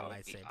Darth That Maul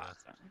would be lightsaber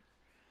awesome.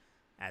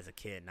 as a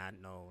kid, not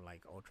no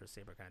like Ultra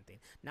Saber kind of thing.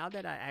 Now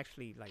that I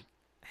actually like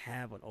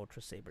have an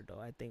Ultra Saber though.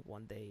 I think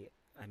one day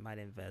I might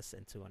invest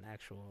into an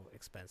actual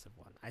expensive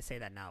one. I say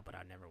that now, but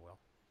I never will.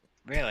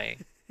 Really?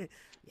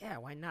 Yeah,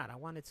 why not? I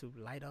wanted to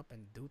light up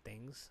and do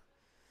things.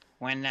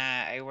 When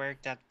I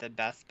worked at the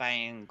Best Buy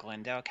in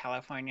Glendale,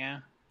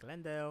 California,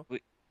 Glendale.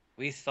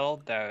 we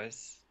sold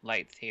those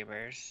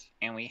lightsabers,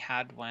 and we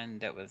had one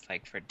that was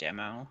like for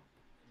demo.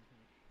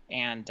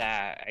 And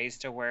I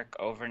used to work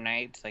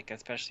overnight, like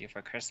especially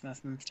for Christmas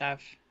and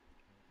stuff.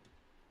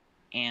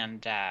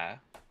 And the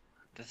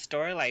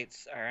store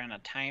lights are on a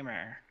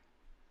timer,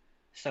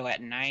 so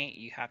at night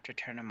you have to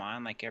turn them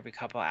on like every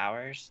couple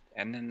hours,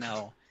 and then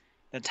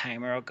the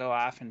timer will go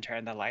off and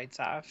turn the lights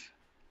off.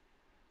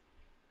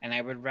 And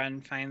I would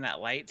find that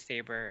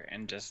lightsaber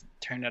and just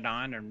turn it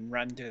on and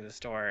run through the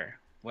store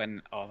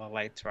when all the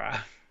lights were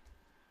off.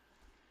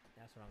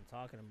 That's what I'm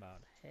talking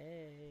about.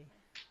 Hey.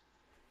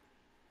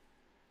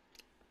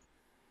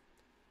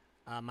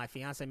 My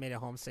fiance made it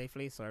home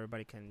safely, so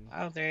everybody can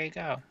Oh, there you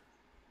go.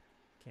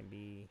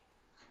 be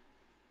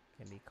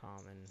calm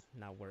and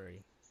not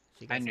worry.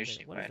 She I got knew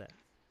something. she What is would. that?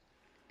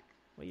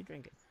 What are you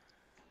drinking?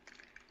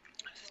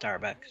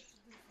 Starbucks.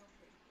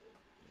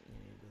 You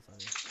need to do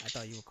something. I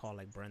thought you would call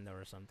like Brenda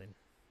or something.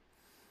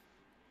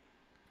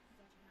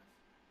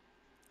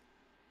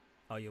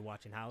 Oh, you're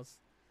watching House?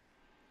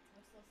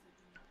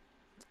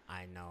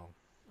 I know.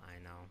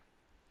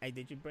 Hey,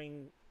 did you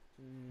bring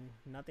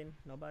nothing?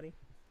 Nobody?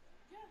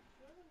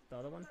 The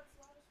other one?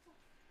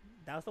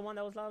 That was the one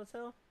that was loud as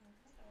hell?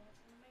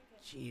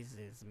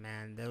 Jesus,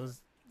 man.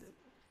 Those...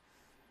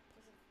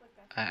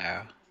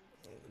 Uh-oh.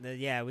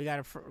 Yeah, we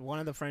got one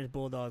of the French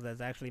bulldogs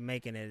that's actually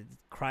making it. It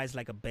cries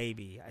like a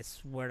baby. I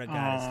swear to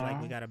God, It's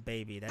like we got a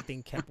baby. That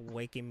thing kept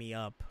waking me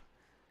up,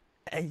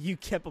 and you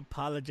kept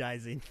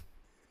apologizing.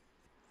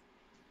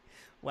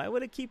 Why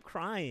would it keep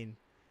crying?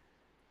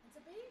 It's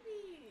a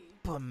baby.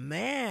 But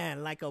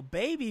man, like a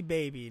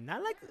baby,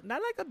 not like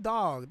a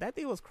dog. That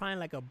thing was crying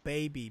like a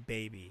baby. It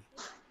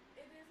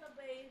is a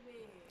baby.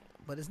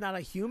 But it's not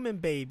a human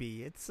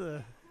baby. It's a.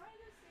 Cry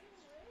the same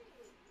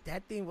way.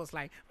 That thing was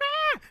like,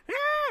 "Rah,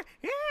 rah,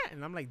 rah,"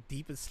 and I'm like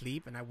deep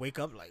asleep, and I wake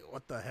up like,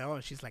 what the hell?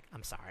 And she's like,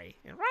 I'm sorry.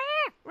 And,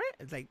 "Rah, rah."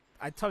 It's like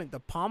I told you, the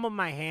palm of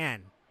my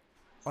hand,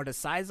 or the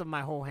size of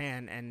my whole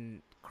hand,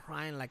 and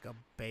crying like a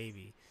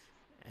baby.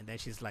 And then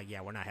she's like,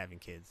 yeah, we're not having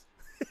kids.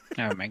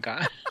 Oh my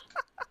God.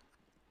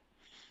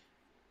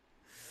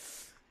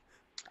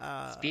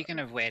 Uh, Speaking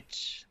of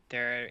which,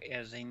 there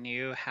is a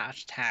new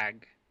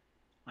hashtag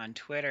on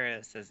Twitter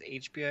that says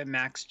HBO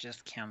Max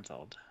just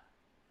canceled.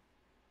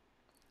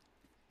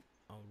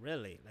 oh,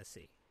 really? Let's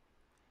see.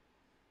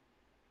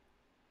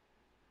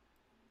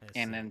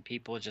 And then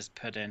people just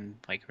put in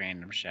like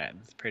random shit.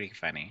 It's pretty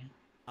funny.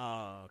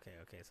 Oh, okay.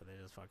 So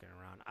they're just fucking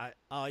around.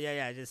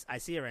 I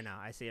see it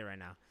right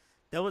now.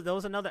 There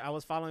was another. I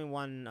was following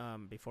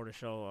one before the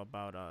show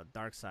about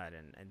Darkseid,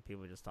 and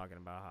people just talking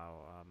about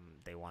how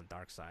they want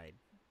Darkseid,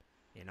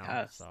 you know.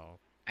 Yes. So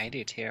I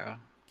do too.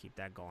 keep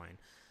that going.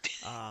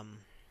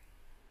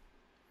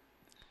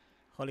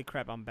 Holy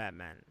crap! I'm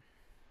Batman.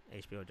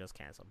 HBO just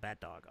canceled. Bat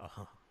Dog.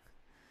 Oh.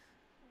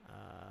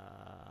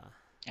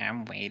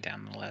 I'm way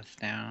down the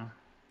list now.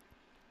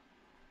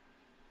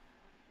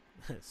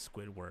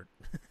 Squidward.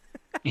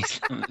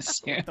 He's on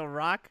this year. The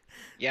Rock.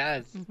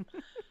 Yes.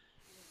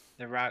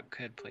 The Rock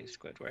could play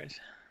Squidward.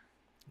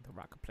 The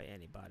Rock could play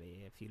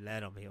anybody. If you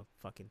let him, he'll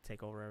fucking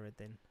take over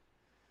everything.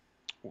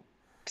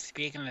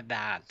 Speaking of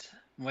that,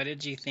 what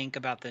did you think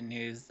about the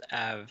news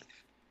of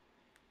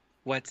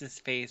what's his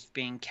face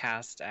being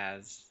cast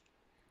as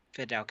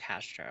Fidel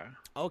Castro?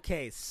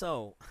 Okay,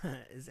 so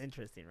it's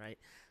interesting, right?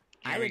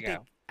 Here we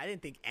go. I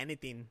didn't think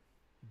anything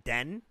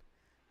then,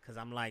 because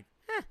I'm like,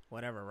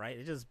 whatever, right?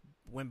 It just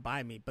went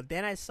by me. But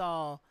then I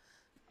saw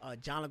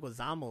John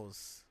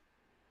Leguizamo's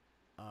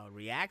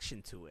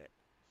reaction to it.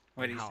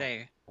 What did he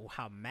say?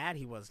 How mad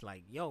he was!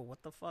 Like, yo,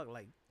 what the fuck?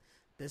 Like,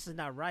 this is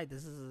not right.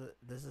 This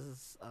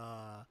is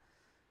a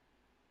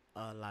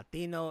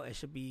Latino. It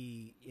should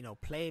be,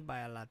 played by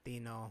a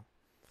Latino.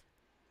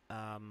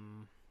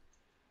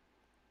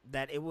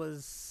 That it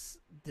was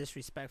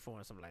disrespectful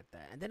or something like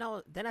that. And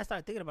then I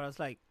started thinking about it. I was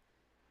like,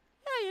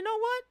 yeah, you know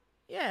what?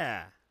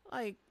 Yeah,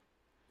 like,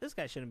 this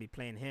guy shouldn't be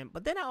playing him.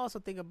 But then I also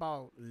think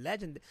about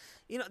Legend.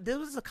 There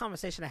was a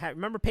conversation I had.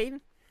 Remember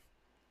Peyton?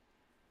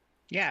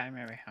 Yeah, I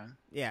remember him.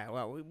 Yeah,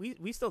 well,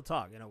 we still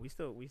talk. We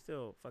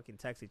still fucking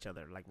text each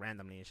other like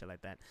randomly and shit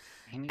like that.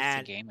 He needs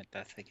to game with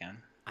us again.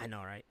 I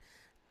know, right?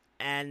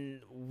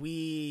 And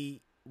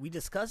we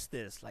discussed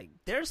this. Like,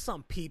 there's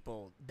some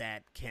people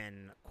that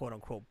can quote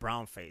unquote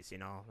brown face,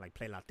 like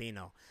play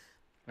Latino.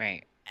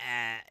 Right.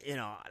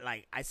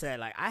 Like I said,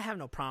 like I have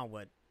no problem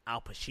with Al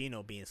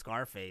Pacino being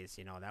Scarface.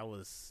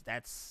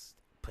 That's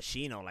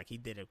Pacino, like he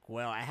did it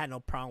well. I had no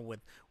problem with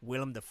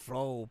Willem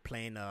Dafoe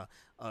playing a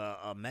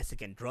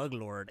Mexican drug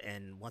lord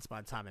in Once Upon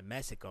a Time in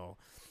Mexico.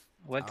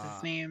 What's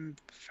his name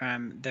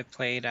that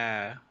played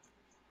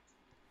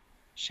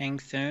Shang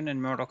Tsung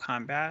in Mortal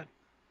Kombat?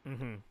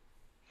 Mm-hmm.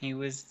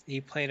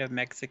 He played a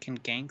Mexican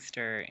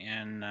gangster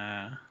in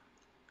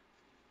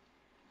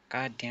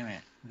God damn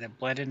it, the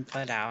Blood In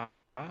Blood Out.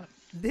 Oh,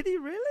 Did he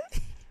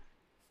really?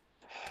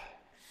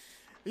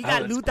 You oh,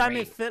 got that's Lou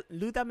Diamond. great.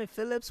 Lou Diamond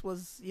Phillips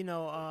was,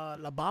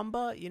 La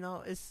Bamba.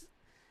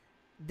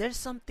 There's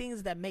some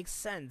things that make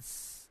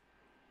sense.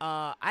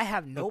 I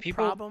have But no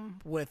people problem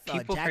with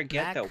people Jack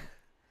forget Black. that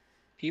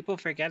people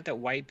forget that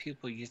white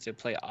people used to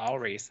play all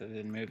races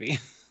in movies.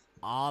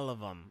 All of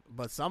them,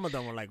 but some of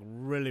them were like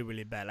really,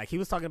 really bad. Like he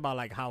was talking about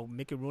like how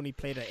Mickey Rooney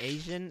played an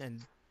Asian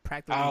and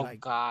practically Oh like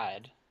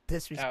God, that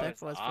was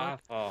disrespectful as fuck.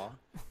 awful.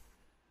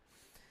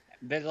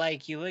 But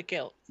like you look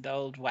at the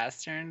old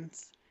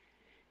westerns,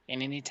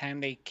 and anytime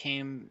they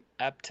came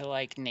up to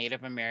like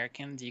Native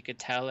Americans, you could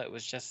tell it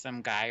was just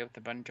some guy with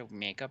a bunch of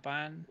makeup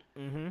on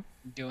Mm-hmm.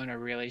 doing a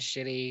really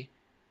shitty,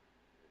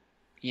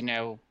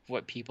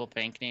 what people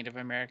think Native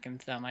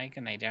Americans sound like,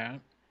 and they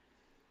don't.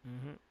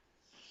 Mm-hmm.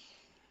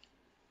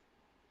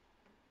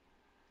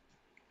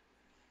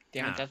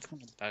 Damn it, Ah. that's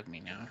gonna bug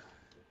me now.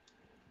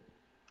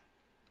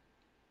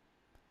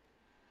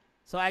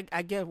 So I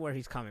get where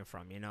he's coming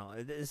from.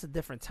 It's a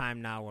different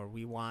time now where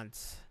we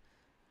want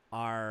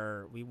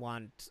our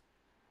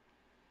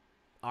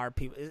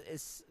people.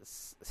 It's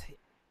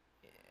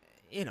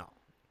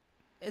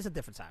a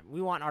different time.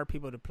 We want our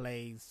people to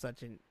play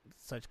such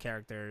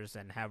characters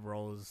and have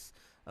roles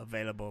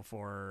available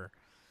for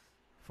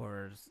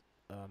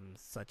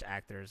such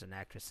actors and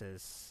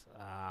actresses.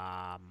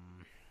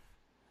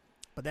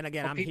 But then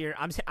again, Well,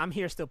 I'm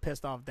here still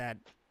pissed off that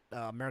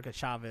America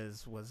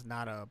Chavez was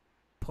not a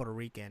Puerto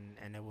Rican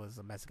and it was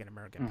a Mexican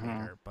American Mhm.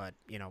 player. But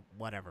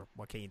whatever.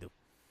 What can you do?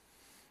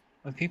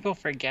 Well, people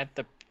forget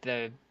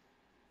the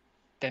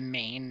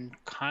main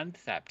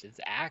concept is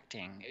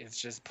acting.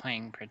 It's just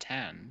playing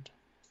pretend.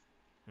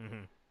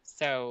 Mm-hmm.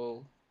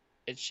 So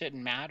it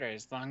shouldn't matter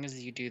as long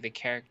as you do the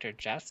character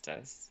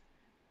justice.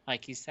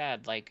 Like you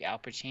said, like Al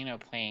Pacino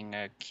playing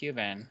a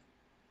Cuban,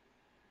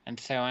 and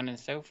so on and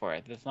so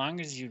forth. As long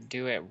as you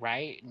do it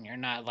right and you're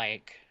not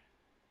like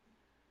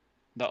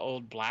the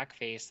old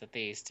blackface that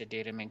they used to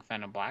do to make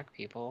fun of black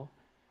people.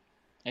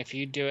 If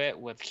you do it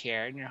with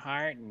care in your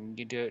heart and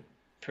you do it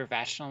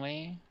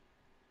professionally,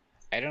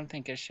 I don't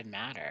think it should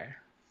matter.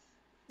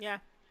 Yeah,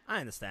 I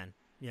understand.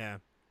 Yeah.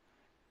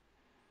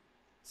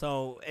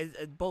 So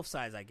both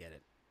sides, I get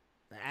it.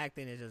 The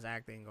acting is just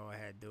acting. Go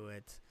ahead, do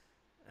it.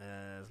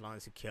 As long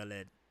as you kill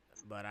it.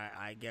 But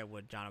I get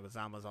what John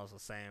Leguizamo's also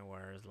saying,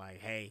 where it's like,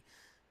 hey,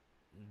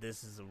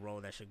 this is a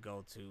role that should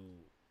go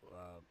to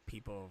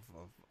people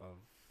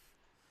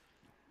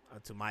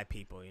to my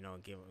people.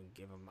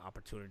 Give them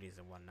opportunities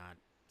and whatnot.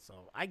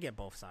 So I get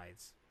both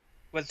sides.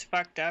 What's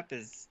fucked up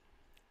is,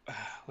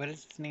 what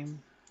is his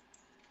name?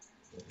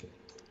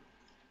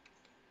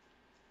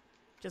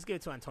 Just give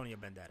it to Antonio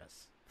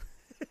Banderas.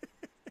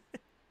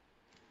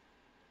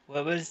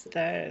 What was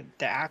the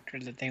actor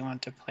that they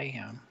want to play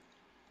him?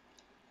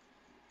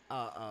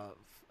 Fuck,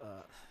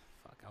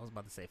 I was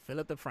about to say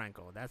Philip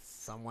DeFranco. That's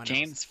someone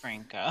James else.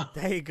 Franco.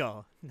 There you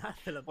go. Not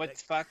Philip.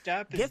 What's fucked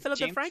up is Get Philip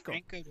James DeFranco.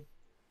 Franco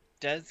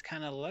does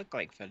kind of look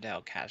like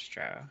Fidel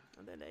Castro.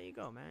 And then there you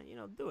go, man.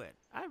 Do it.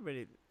 I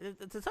really,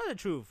 to tell the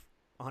truth,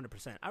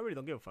 100%. I really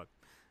don't give a fuck.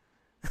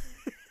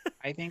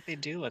 I think they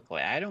do look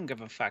like. I don't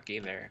give a fuck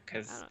either,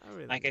 because,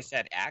 really like I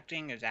said,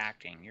 acting is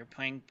acting. You're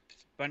playing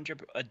a bunch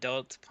of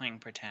adults playing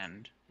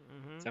pretend.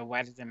 Mm-hmm. So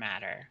why does it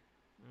matter?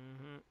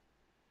 Mm-hmm.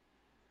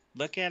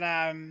 Look at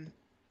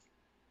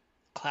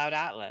Cloud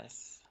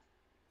Atlas.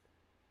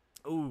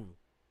 Ooh,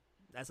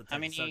 that's a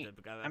touchy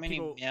subject.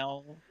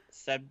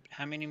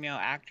 How many male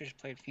actors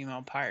played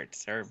female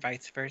parts, or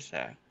vice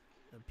versa?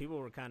 People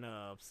were kind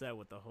of upset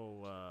with the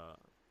whole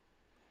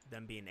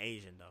them being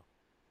Asian, though.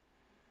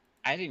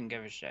 I didn't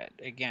give a shit.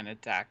 Again,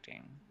 it's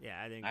acting.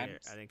 Yeah, I didn't care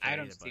I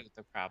don't either, see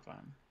the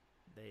problem.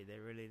 They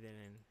really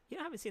didn't.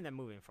 I haven't seen that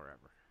movie in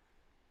forever.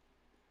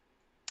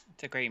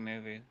 It's a great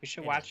movie. We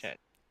should watch it.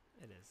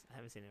 It is. I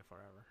haven't seen it in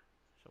forever.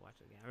 Should watch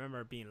it again. I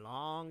remember it being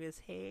long as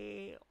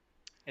hell.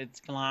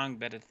 It's long,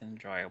 but it's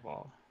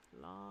enjoyable.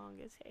 Long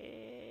as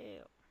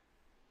hell.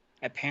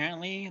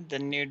 Apparently, the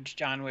new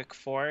John Wick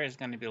 4 is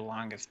going to be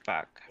long as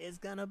fuck. It's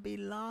going to be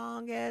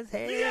long as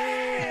hell.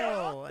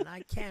 Yeah! And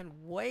I can't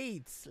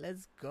wait.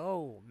 Let's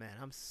go. Man,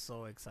 I'm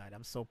so excited.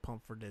 I'm so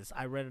pumped for this.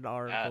 I read an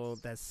article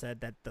that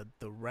said that the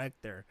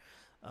director,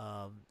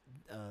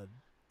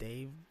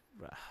 Dave...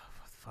 what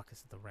the fuck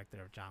is the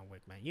director of John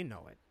Wick, man? You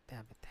know it.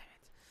 Damn it.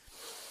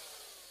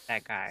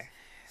 That guy.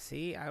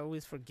 See, I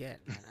always forget,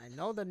 man. I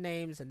know the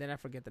names and then I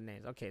forget the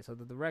names. Okay, so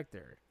the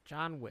director,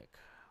 John Wick.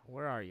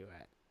 Where are you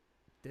at?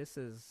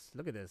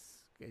 Look at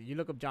this. You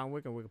look up John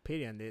Wick on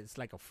Wikipedia and it's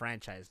like a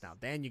franchise now.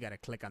 Then you got to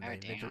click on the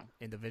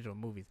individual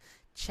movies.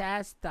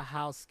 Chad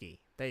Stahelski.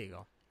 There you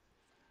go.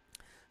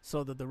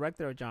 So the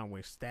director of John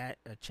Wick, Chad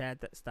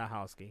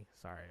Stahelski.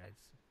 Sorry, I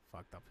just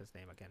fucked up his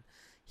name again.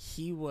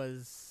 He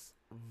was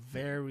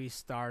very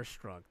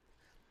starstruck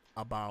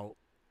about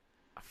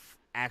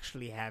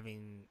actually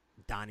having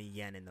Donnie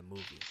Yen in the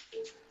movie.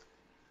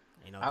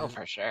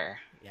 For sure.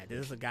 Yeah,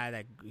 this is a guy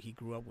that he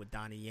grew up with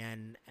Donnie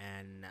Yen,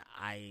 and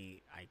I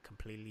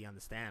completely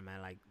understand,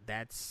 man. Like,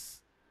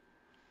 that's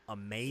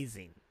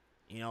amazing.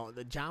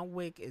 The John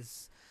Wick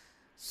is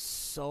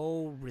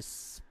so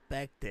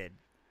respected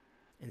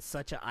and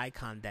such an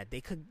icon that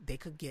they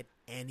could get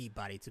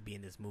anybody to be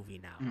in this movie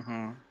now.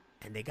 Mm-hmm.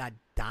 And they got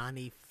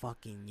Donnie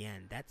fucking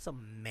Yen. That's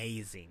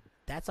amazing.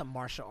 That's a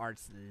martial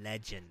arts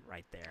legend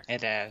right there.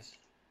 It is.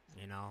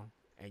 You know,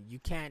 and you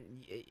can't.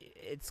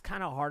 It's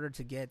kind of harder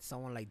to get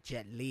someone like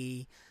Jet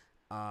Li.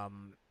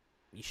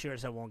 You sure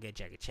as hell won't get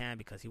Jackie Chan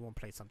because he won't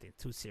play something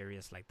too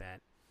serious like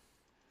that.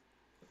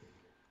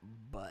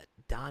 But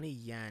Donnie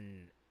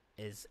Yen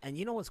is, and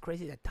you know what's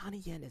crazy? That Donnie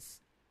Yen is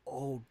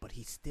old, but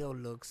he still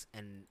looks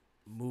and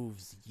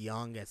moves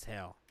young as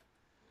hell.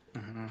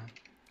 Mm-hmm.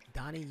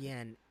 Donnie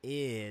Yen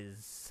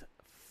is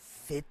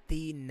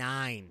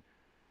 59.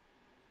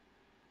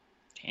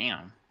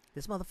 Damn.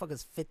 This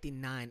motherfucker's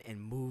 59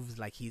 and moves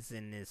like he's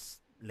in his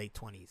late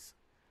 20s.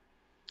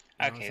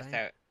 Okay,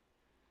 so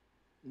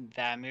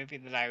that movie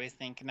that I was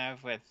thinking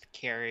of with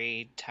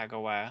Kerry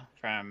Tagawa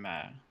from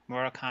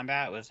Mortal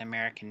Kombat was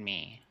American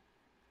Me,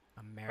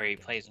 where he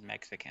plays a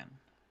Mexican.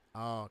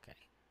 Oh, okay.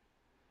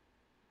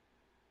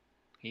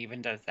 He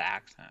even does the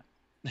accent.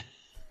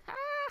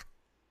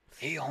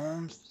 Hey,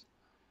 Holmes.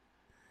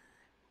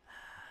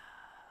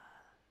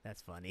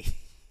 That's funny.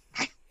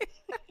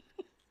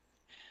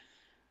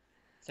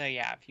 So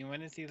yeah, if you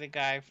want to see the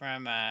guy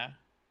from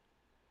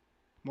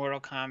Mortal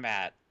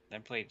Kombat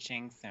that played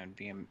Shang Tsung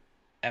be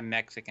a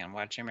Mexican,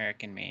 watch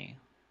American Me.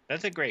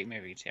 That's a great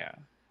movie too.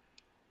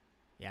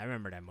 Yeah, I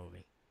remember that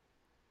movie.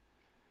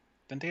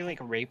 Didn't they like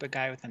rape a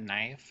guy with a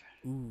knife?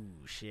 Ooh,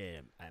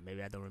 shit.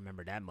 Maybe I don't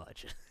remember that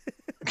much.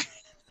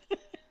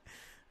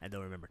 I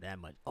don't remember that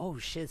much. Oh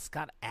shit,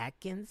 Scott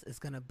Adkins is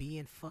gonna be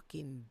in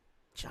fucking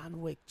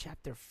John Wick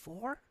Chapter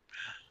 4?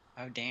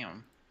 Oh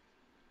damn.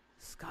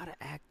 Scott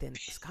Adkins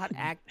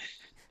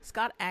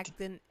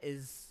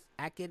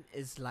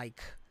is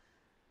like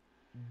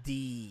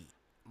the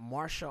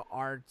martial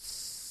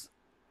arts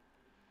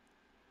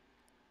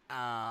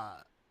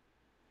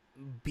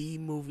B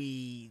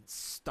movie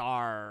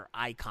star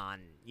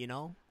icon, you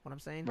know what I'm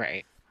saying?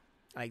 Right.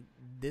 Like,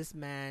 this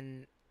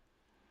man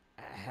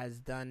has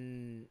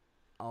done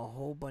a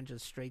whole bunch of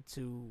straight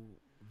to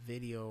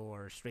video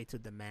or straight to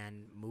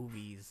demand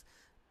movies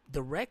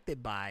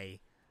directed by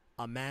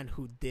a man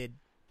who did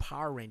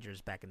Power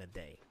Rangers back in the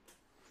day.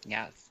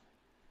 Yes.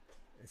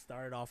 It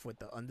started off with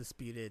the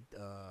Undisputed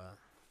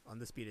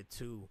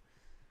 2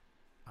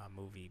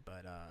 movie,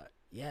 but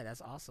yeah, that's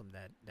awesome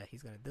that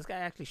he's gonna. This guy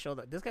actually showed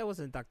up. This guy was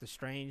in Doctor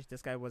Strange.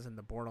 This guy was in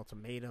the Bourne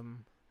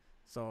Ultimatum.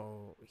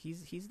 So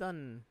he's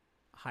done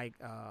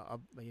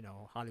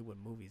Hollywood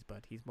movies,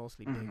 but he's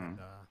mostly big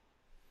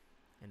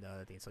in the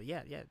other thing. So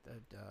yeah,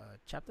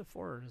 Chapter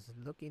 4 is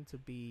looking to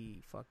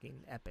be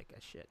fucking epic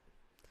as shit.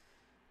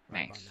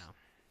 Right Nice. about now.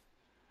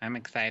 I'm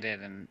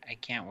excited and I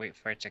can't wait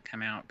for it to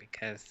come out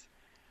because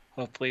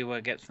hopefully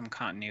we'll get some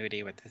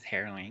continuity with his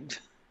hair length.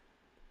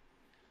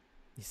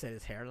 You said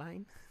his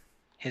hairline?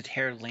 His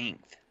hair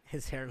length.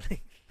 His hair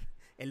length.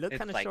 It looked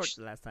kind of like short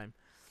the last time.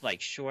 Like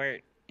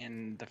short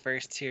in the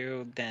first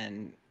two,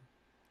 then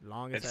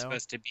Long as it's hell.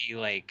 supposed to be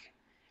like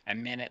a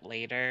minute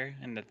later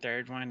in the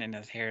third one, and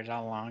his hair's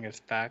all long as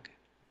fuck.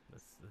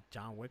 That's the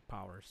John Wick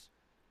powers.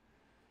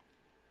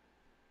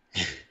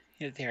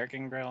 His hair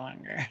can grow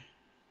longer.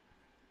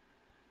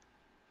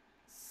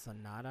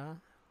 Sonata?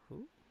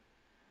 Who?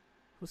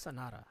 Who's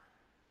Sonata?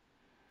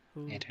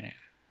 Who? I don't know.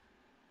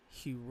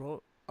 He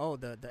wrote. Oh,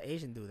 the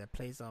Asian dude that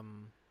plays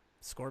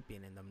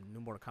Scorpion in the new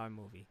Mortal Kombat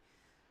movie.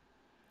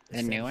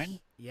 The new one?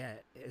 Yeah,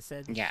 it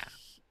said. Yeah.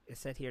 It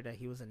said here that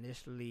he was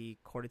initially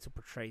courted to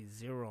portray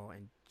Zero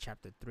in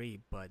Chapter 3,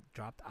 but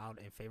dropped out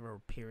in favor of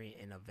appearing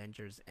in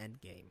Avengers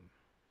Endgame.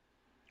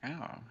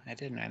 Oh, I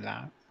didn't know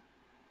that.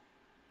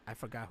 I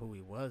forgot who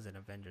he was in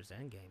Avengers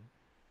Endgame.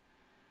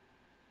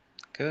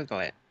 Google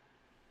it.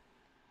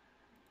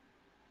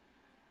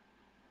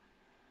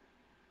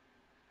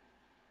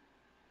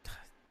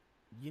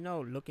 You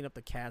know, looking up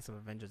the cast of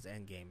Avengers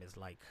Endgame is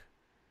like...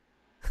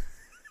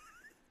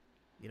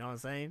 You know what I'm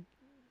saying?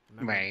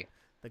 Remember, Right.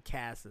 the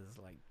cast is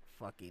like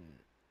fucking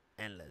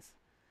endless.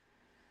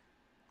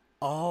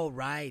 Oh,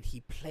 right. He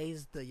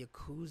plays the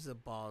Yakuza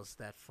boss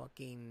that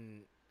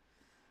fucking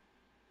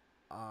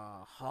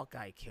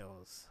Hawkeye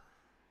kills.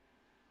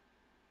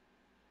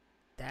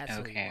 That's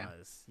who he Okay.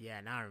 was. Yeah,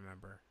 now I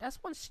remember. That's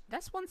one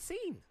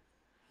scene.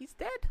 He's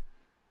dead.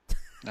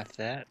 That's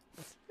it.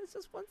 It's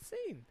just one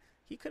scene.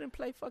 He couldn't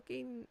play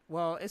fucking...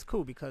 Well, it's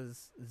cool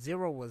because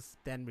Zero was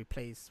then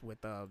replaced with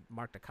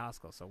Mark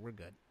Dacascos, so we're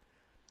good.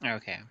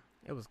 Okay.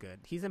 It was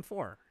good. He's in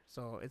 4,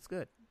 so it's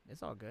good.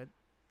 It's all good.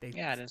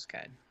 Yeah, it is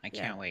good. I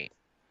can't wait.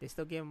 They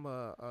still give him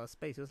a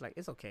space. It was like,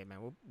 it's okay, man.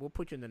 We'll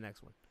put you in the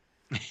next one.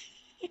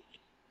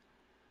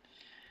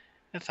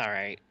 It's all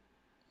right.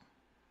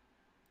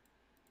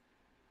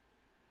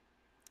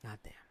 God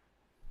damn.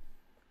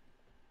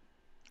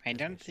 I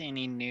don't see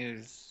any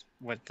news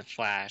with the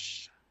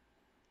Flash.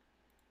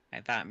 I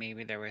thought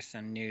maybe there was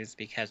some news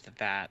because of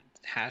that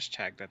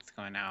hashtag that's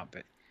going out,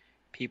 but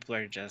people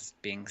are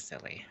just being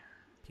silly.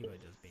 People are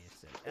just being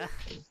sick.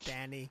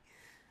 Danny,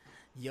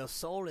 your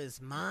soul is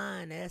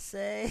mine,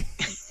 essay.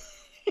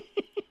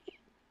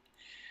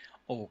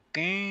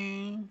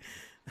 Okay.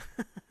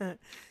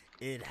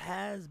 It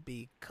has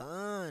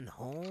begun,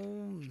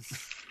 Holmes.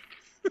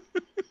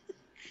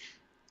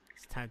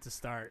 It's time to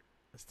start.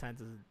 It's time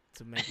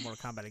to make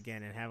Mortal Kombat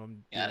again and have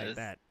them be like Yes.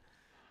 that.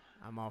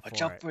 I'm all Watch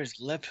for out for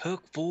his left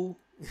hook, fool.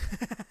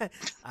 it.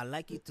 I'd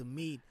like you to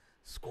meet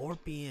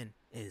Scorpion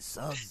and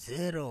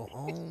Sub-Zero,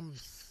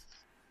 Holmes.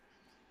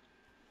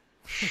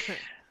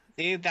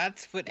 See,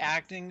 that's what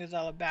acting is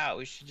all about.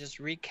 We should just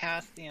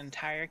recast the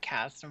entire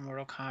cast of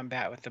Mortal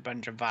Kombat with a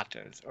bunch of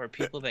Vatos, or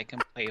people that can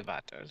play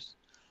Vatos.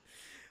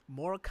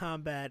 Mortal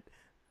Kombat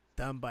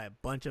done by a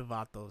bunch of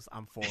Vatos.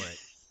 I'm for it.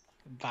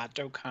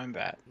 Vato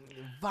Combat.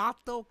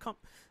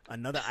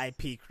 Another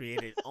IP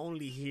created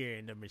only here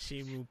in the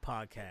Machine Room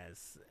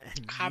Podcast.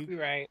 And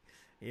Copyright.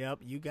 Yep,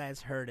 you guys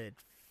heard it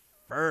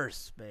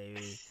first,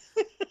 baby.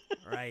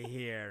 Right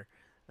here.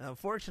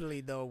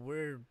 Unfortunately, though,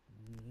 we're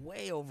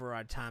way over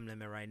our time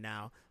limit right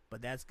now,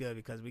 but that's good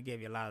because we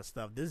gave you a lot of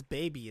stuff. This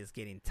baby is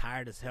getting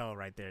tired as hell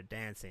right there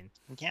dancing.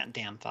 You can't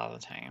dance all the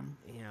time.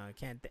 You know,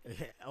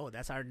 oh,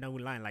 that's our new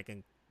line, like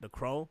in The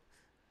Crow.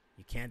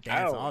 You can't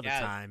dance all the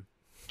time.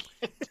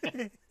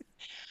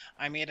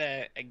 I made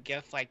a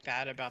gif like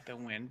that about the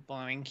wind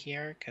blowing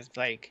here, because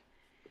like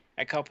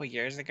a couple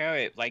years ago,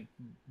 it like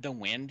the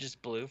wind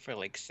just blew for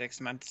like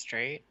 6 months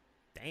straight.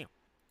 Damn.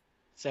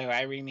 So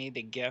I remade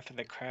the gif of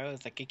the crow.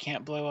 It's like it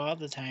can't blow all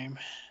the time.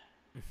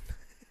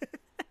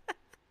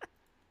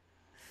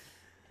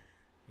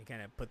 You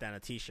kind of put that on a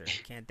t-shirt.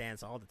 You can't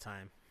dance all the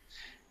time.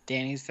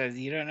 Danny says,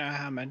 you don't know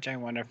how much I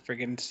want to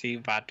friggin' see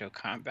Vato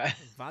Combat.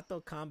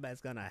 Vato Combat's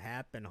gonna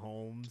happen,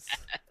 Holmes.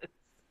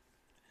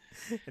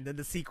 And then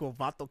the sequel,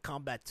 Vato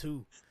Combat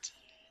 2.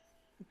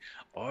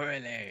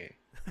 Orale.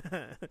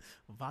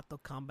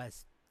 Vato Combat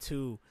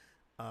 2.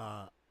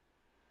 Damn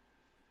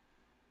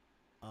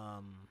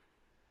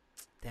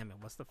it,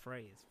 what's the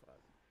phrase?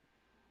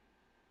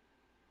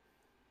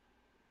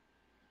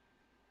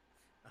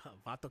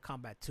 Vato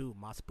Combat 2,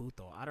 Mas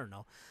Puto. I don't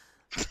know.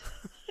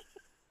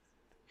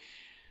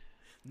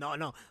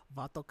 No.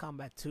 Vato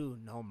Combat 2,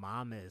 No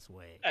Mames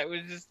Way. I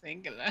was just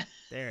thinking that.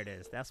 There it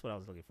is. That's what I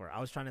was looking for. I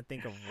was trying to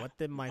think of what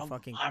did my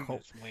what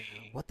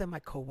did my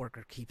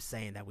coworker keep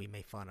saying that we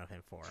made fun of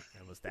him for?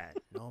 It was that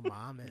No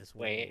Mames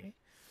Way.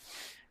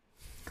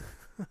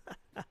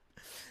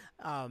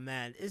 Oh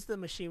man, it's the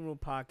Machine Room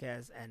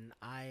Podcast, and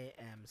I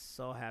am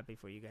so happy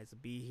for you guys to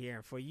be here.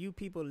 And for you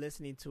people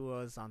listening to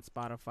us on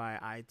Spotify,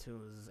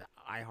 iTunes,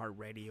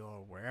 iHeartRadio,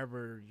 or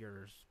wherever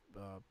your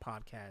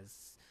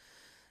podcast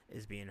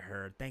is being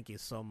heard, thank you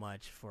so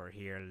much for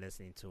here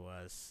listening to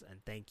us,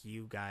 and thank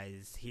you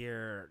guys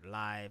here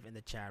live in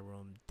the chat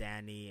room.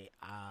 Danny,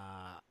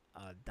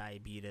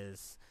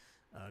 Diabetes,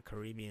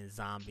 Caribbean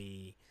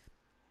Zombie.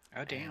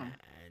 Oh damn. And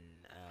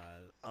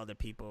other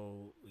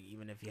people,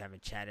 even if you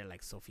haven't chatted,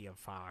 like Sophia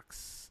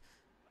Fox,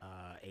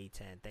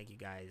 A10. Thank you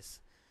guys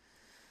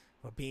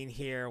for being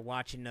here,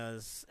 watching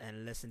us,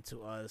 and listen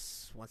to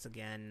us once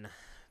again.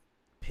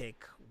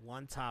 Pick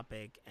one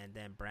topic and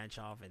then branch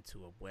off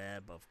into a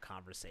web of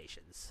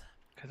conversations.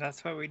 Because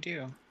that's what we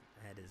do.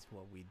 That is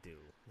what we do.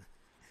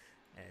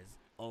 As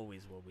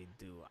always, what we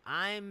do.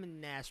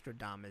 I'm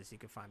Nastradamus. You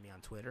can find me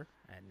on Twitter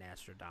at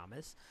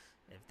Nastradamus.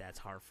 If that's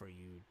hard for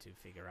you to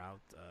figure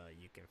out,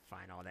 you can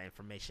find all that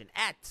information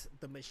at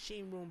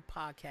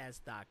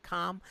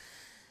themachineroompodcast.com.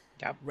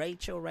 Yep.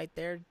 Rachel right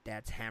there,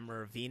 that's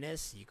Hammer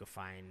Venus. You can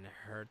find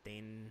her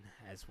thing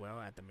as well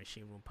at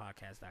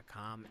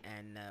themachineroompodcast.com.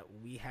 And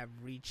we have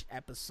reached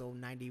episode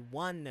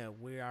 91.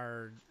 We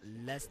are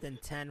less than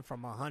 10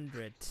 from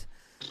 100.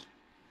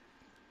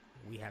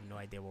 We have no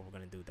idea what we're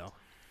going to do, though.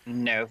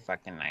 No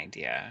fucking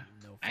idea.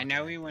 I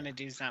know we idea. want to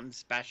do something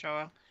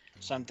special.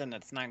 Something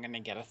that's not going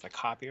to get us a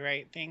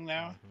copyright thing,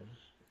 though.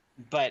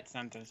 But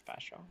something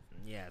special.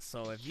 Yeah,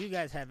 so if you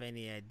guys have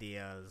any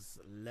ideas,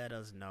 let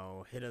us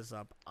know. Hit us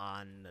up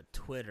on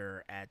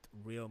Twitter at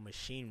Real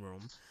Machine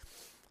Room.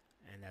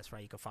 And that's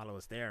right, you can follow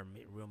us there,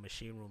 Real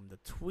Machine Room. The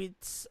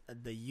tweets,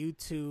 the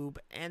YouTube,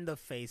 and the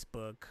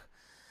Facebook.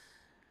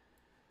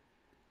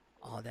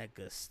 All that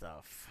good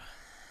stuff.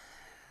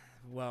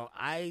 Well,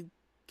 I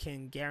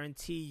can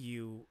guarantee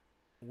you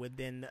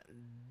within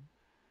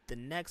the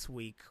next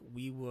week,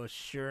 we will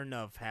sure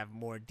enough have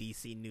more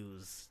DC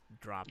news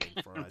dropping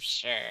for I'm us.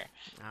 sure.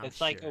 I'm It's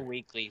like a sure.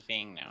 weekly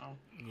thing now.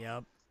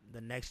 Yep.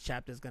 The next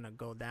chapter is going to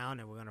go down,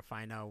 and we're going to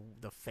find out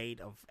the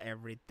fate of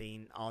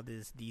everything, all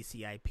this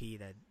DC IP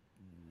that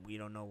we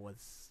don't know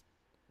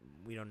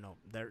we don't know.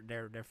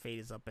 Their fate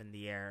is up in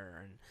the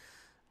air, and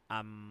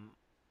I'm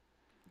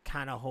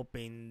kind of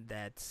hoping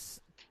that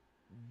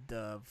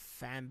the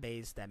fan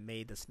base that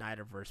made the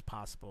Snyderverse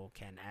possible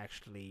can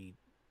actually,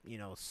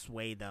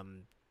 sway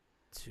them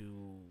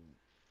to,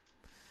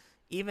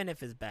 even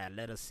if it's bad,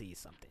 let us see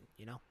something,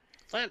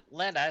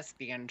 Let us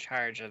be in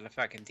charge of the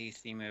fucking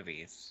DC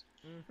movies.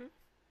 Mm-hmm.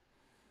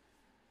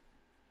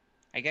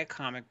 I get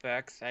comic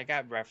books. I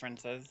got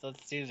references.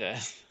 Let's do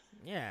this.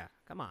 Yeah,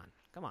 come on,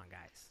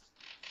 guys.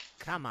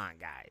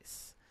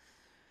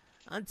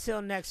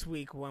 Until next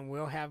week when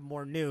we'll have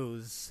more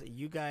news,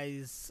 you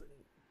guys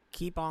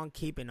keep on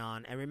keeping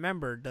on. And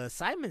remember, the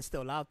assignment's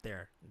still out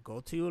there. Go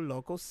to your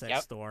local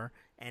sex store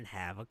and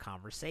have a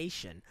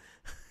conversation.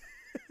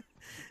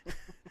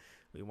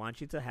 We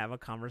want you to have a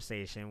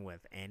conversation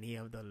with any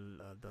of the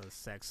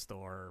sex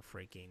store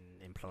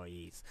freaking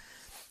employees.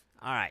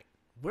 All right.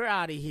 We're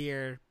out of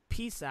here.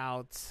 Peace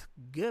out.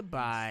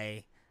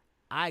 Goodbye.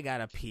 I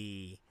gotta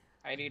pee.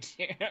 I do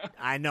too.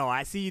 I know.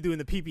 I see you doing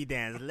the pee-pee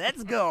dance.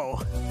 Let's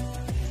go.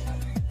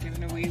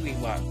 Doing a wee-wee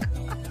walk.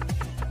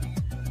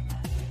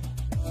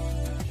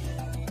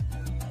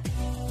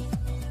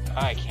 Oh,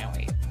 I can't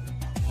wait.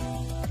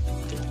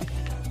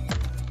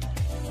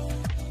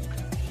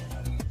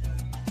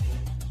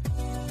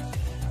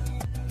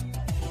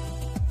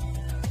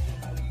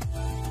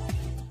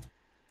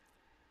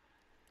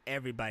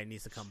 Everybody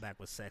needs to come back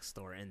with sex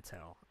store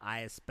intel.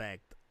 I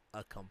expect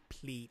a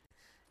complete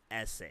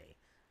essay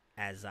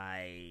as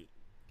I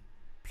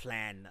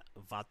plan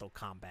Vato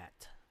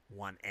Combat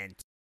 1 and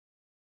 2.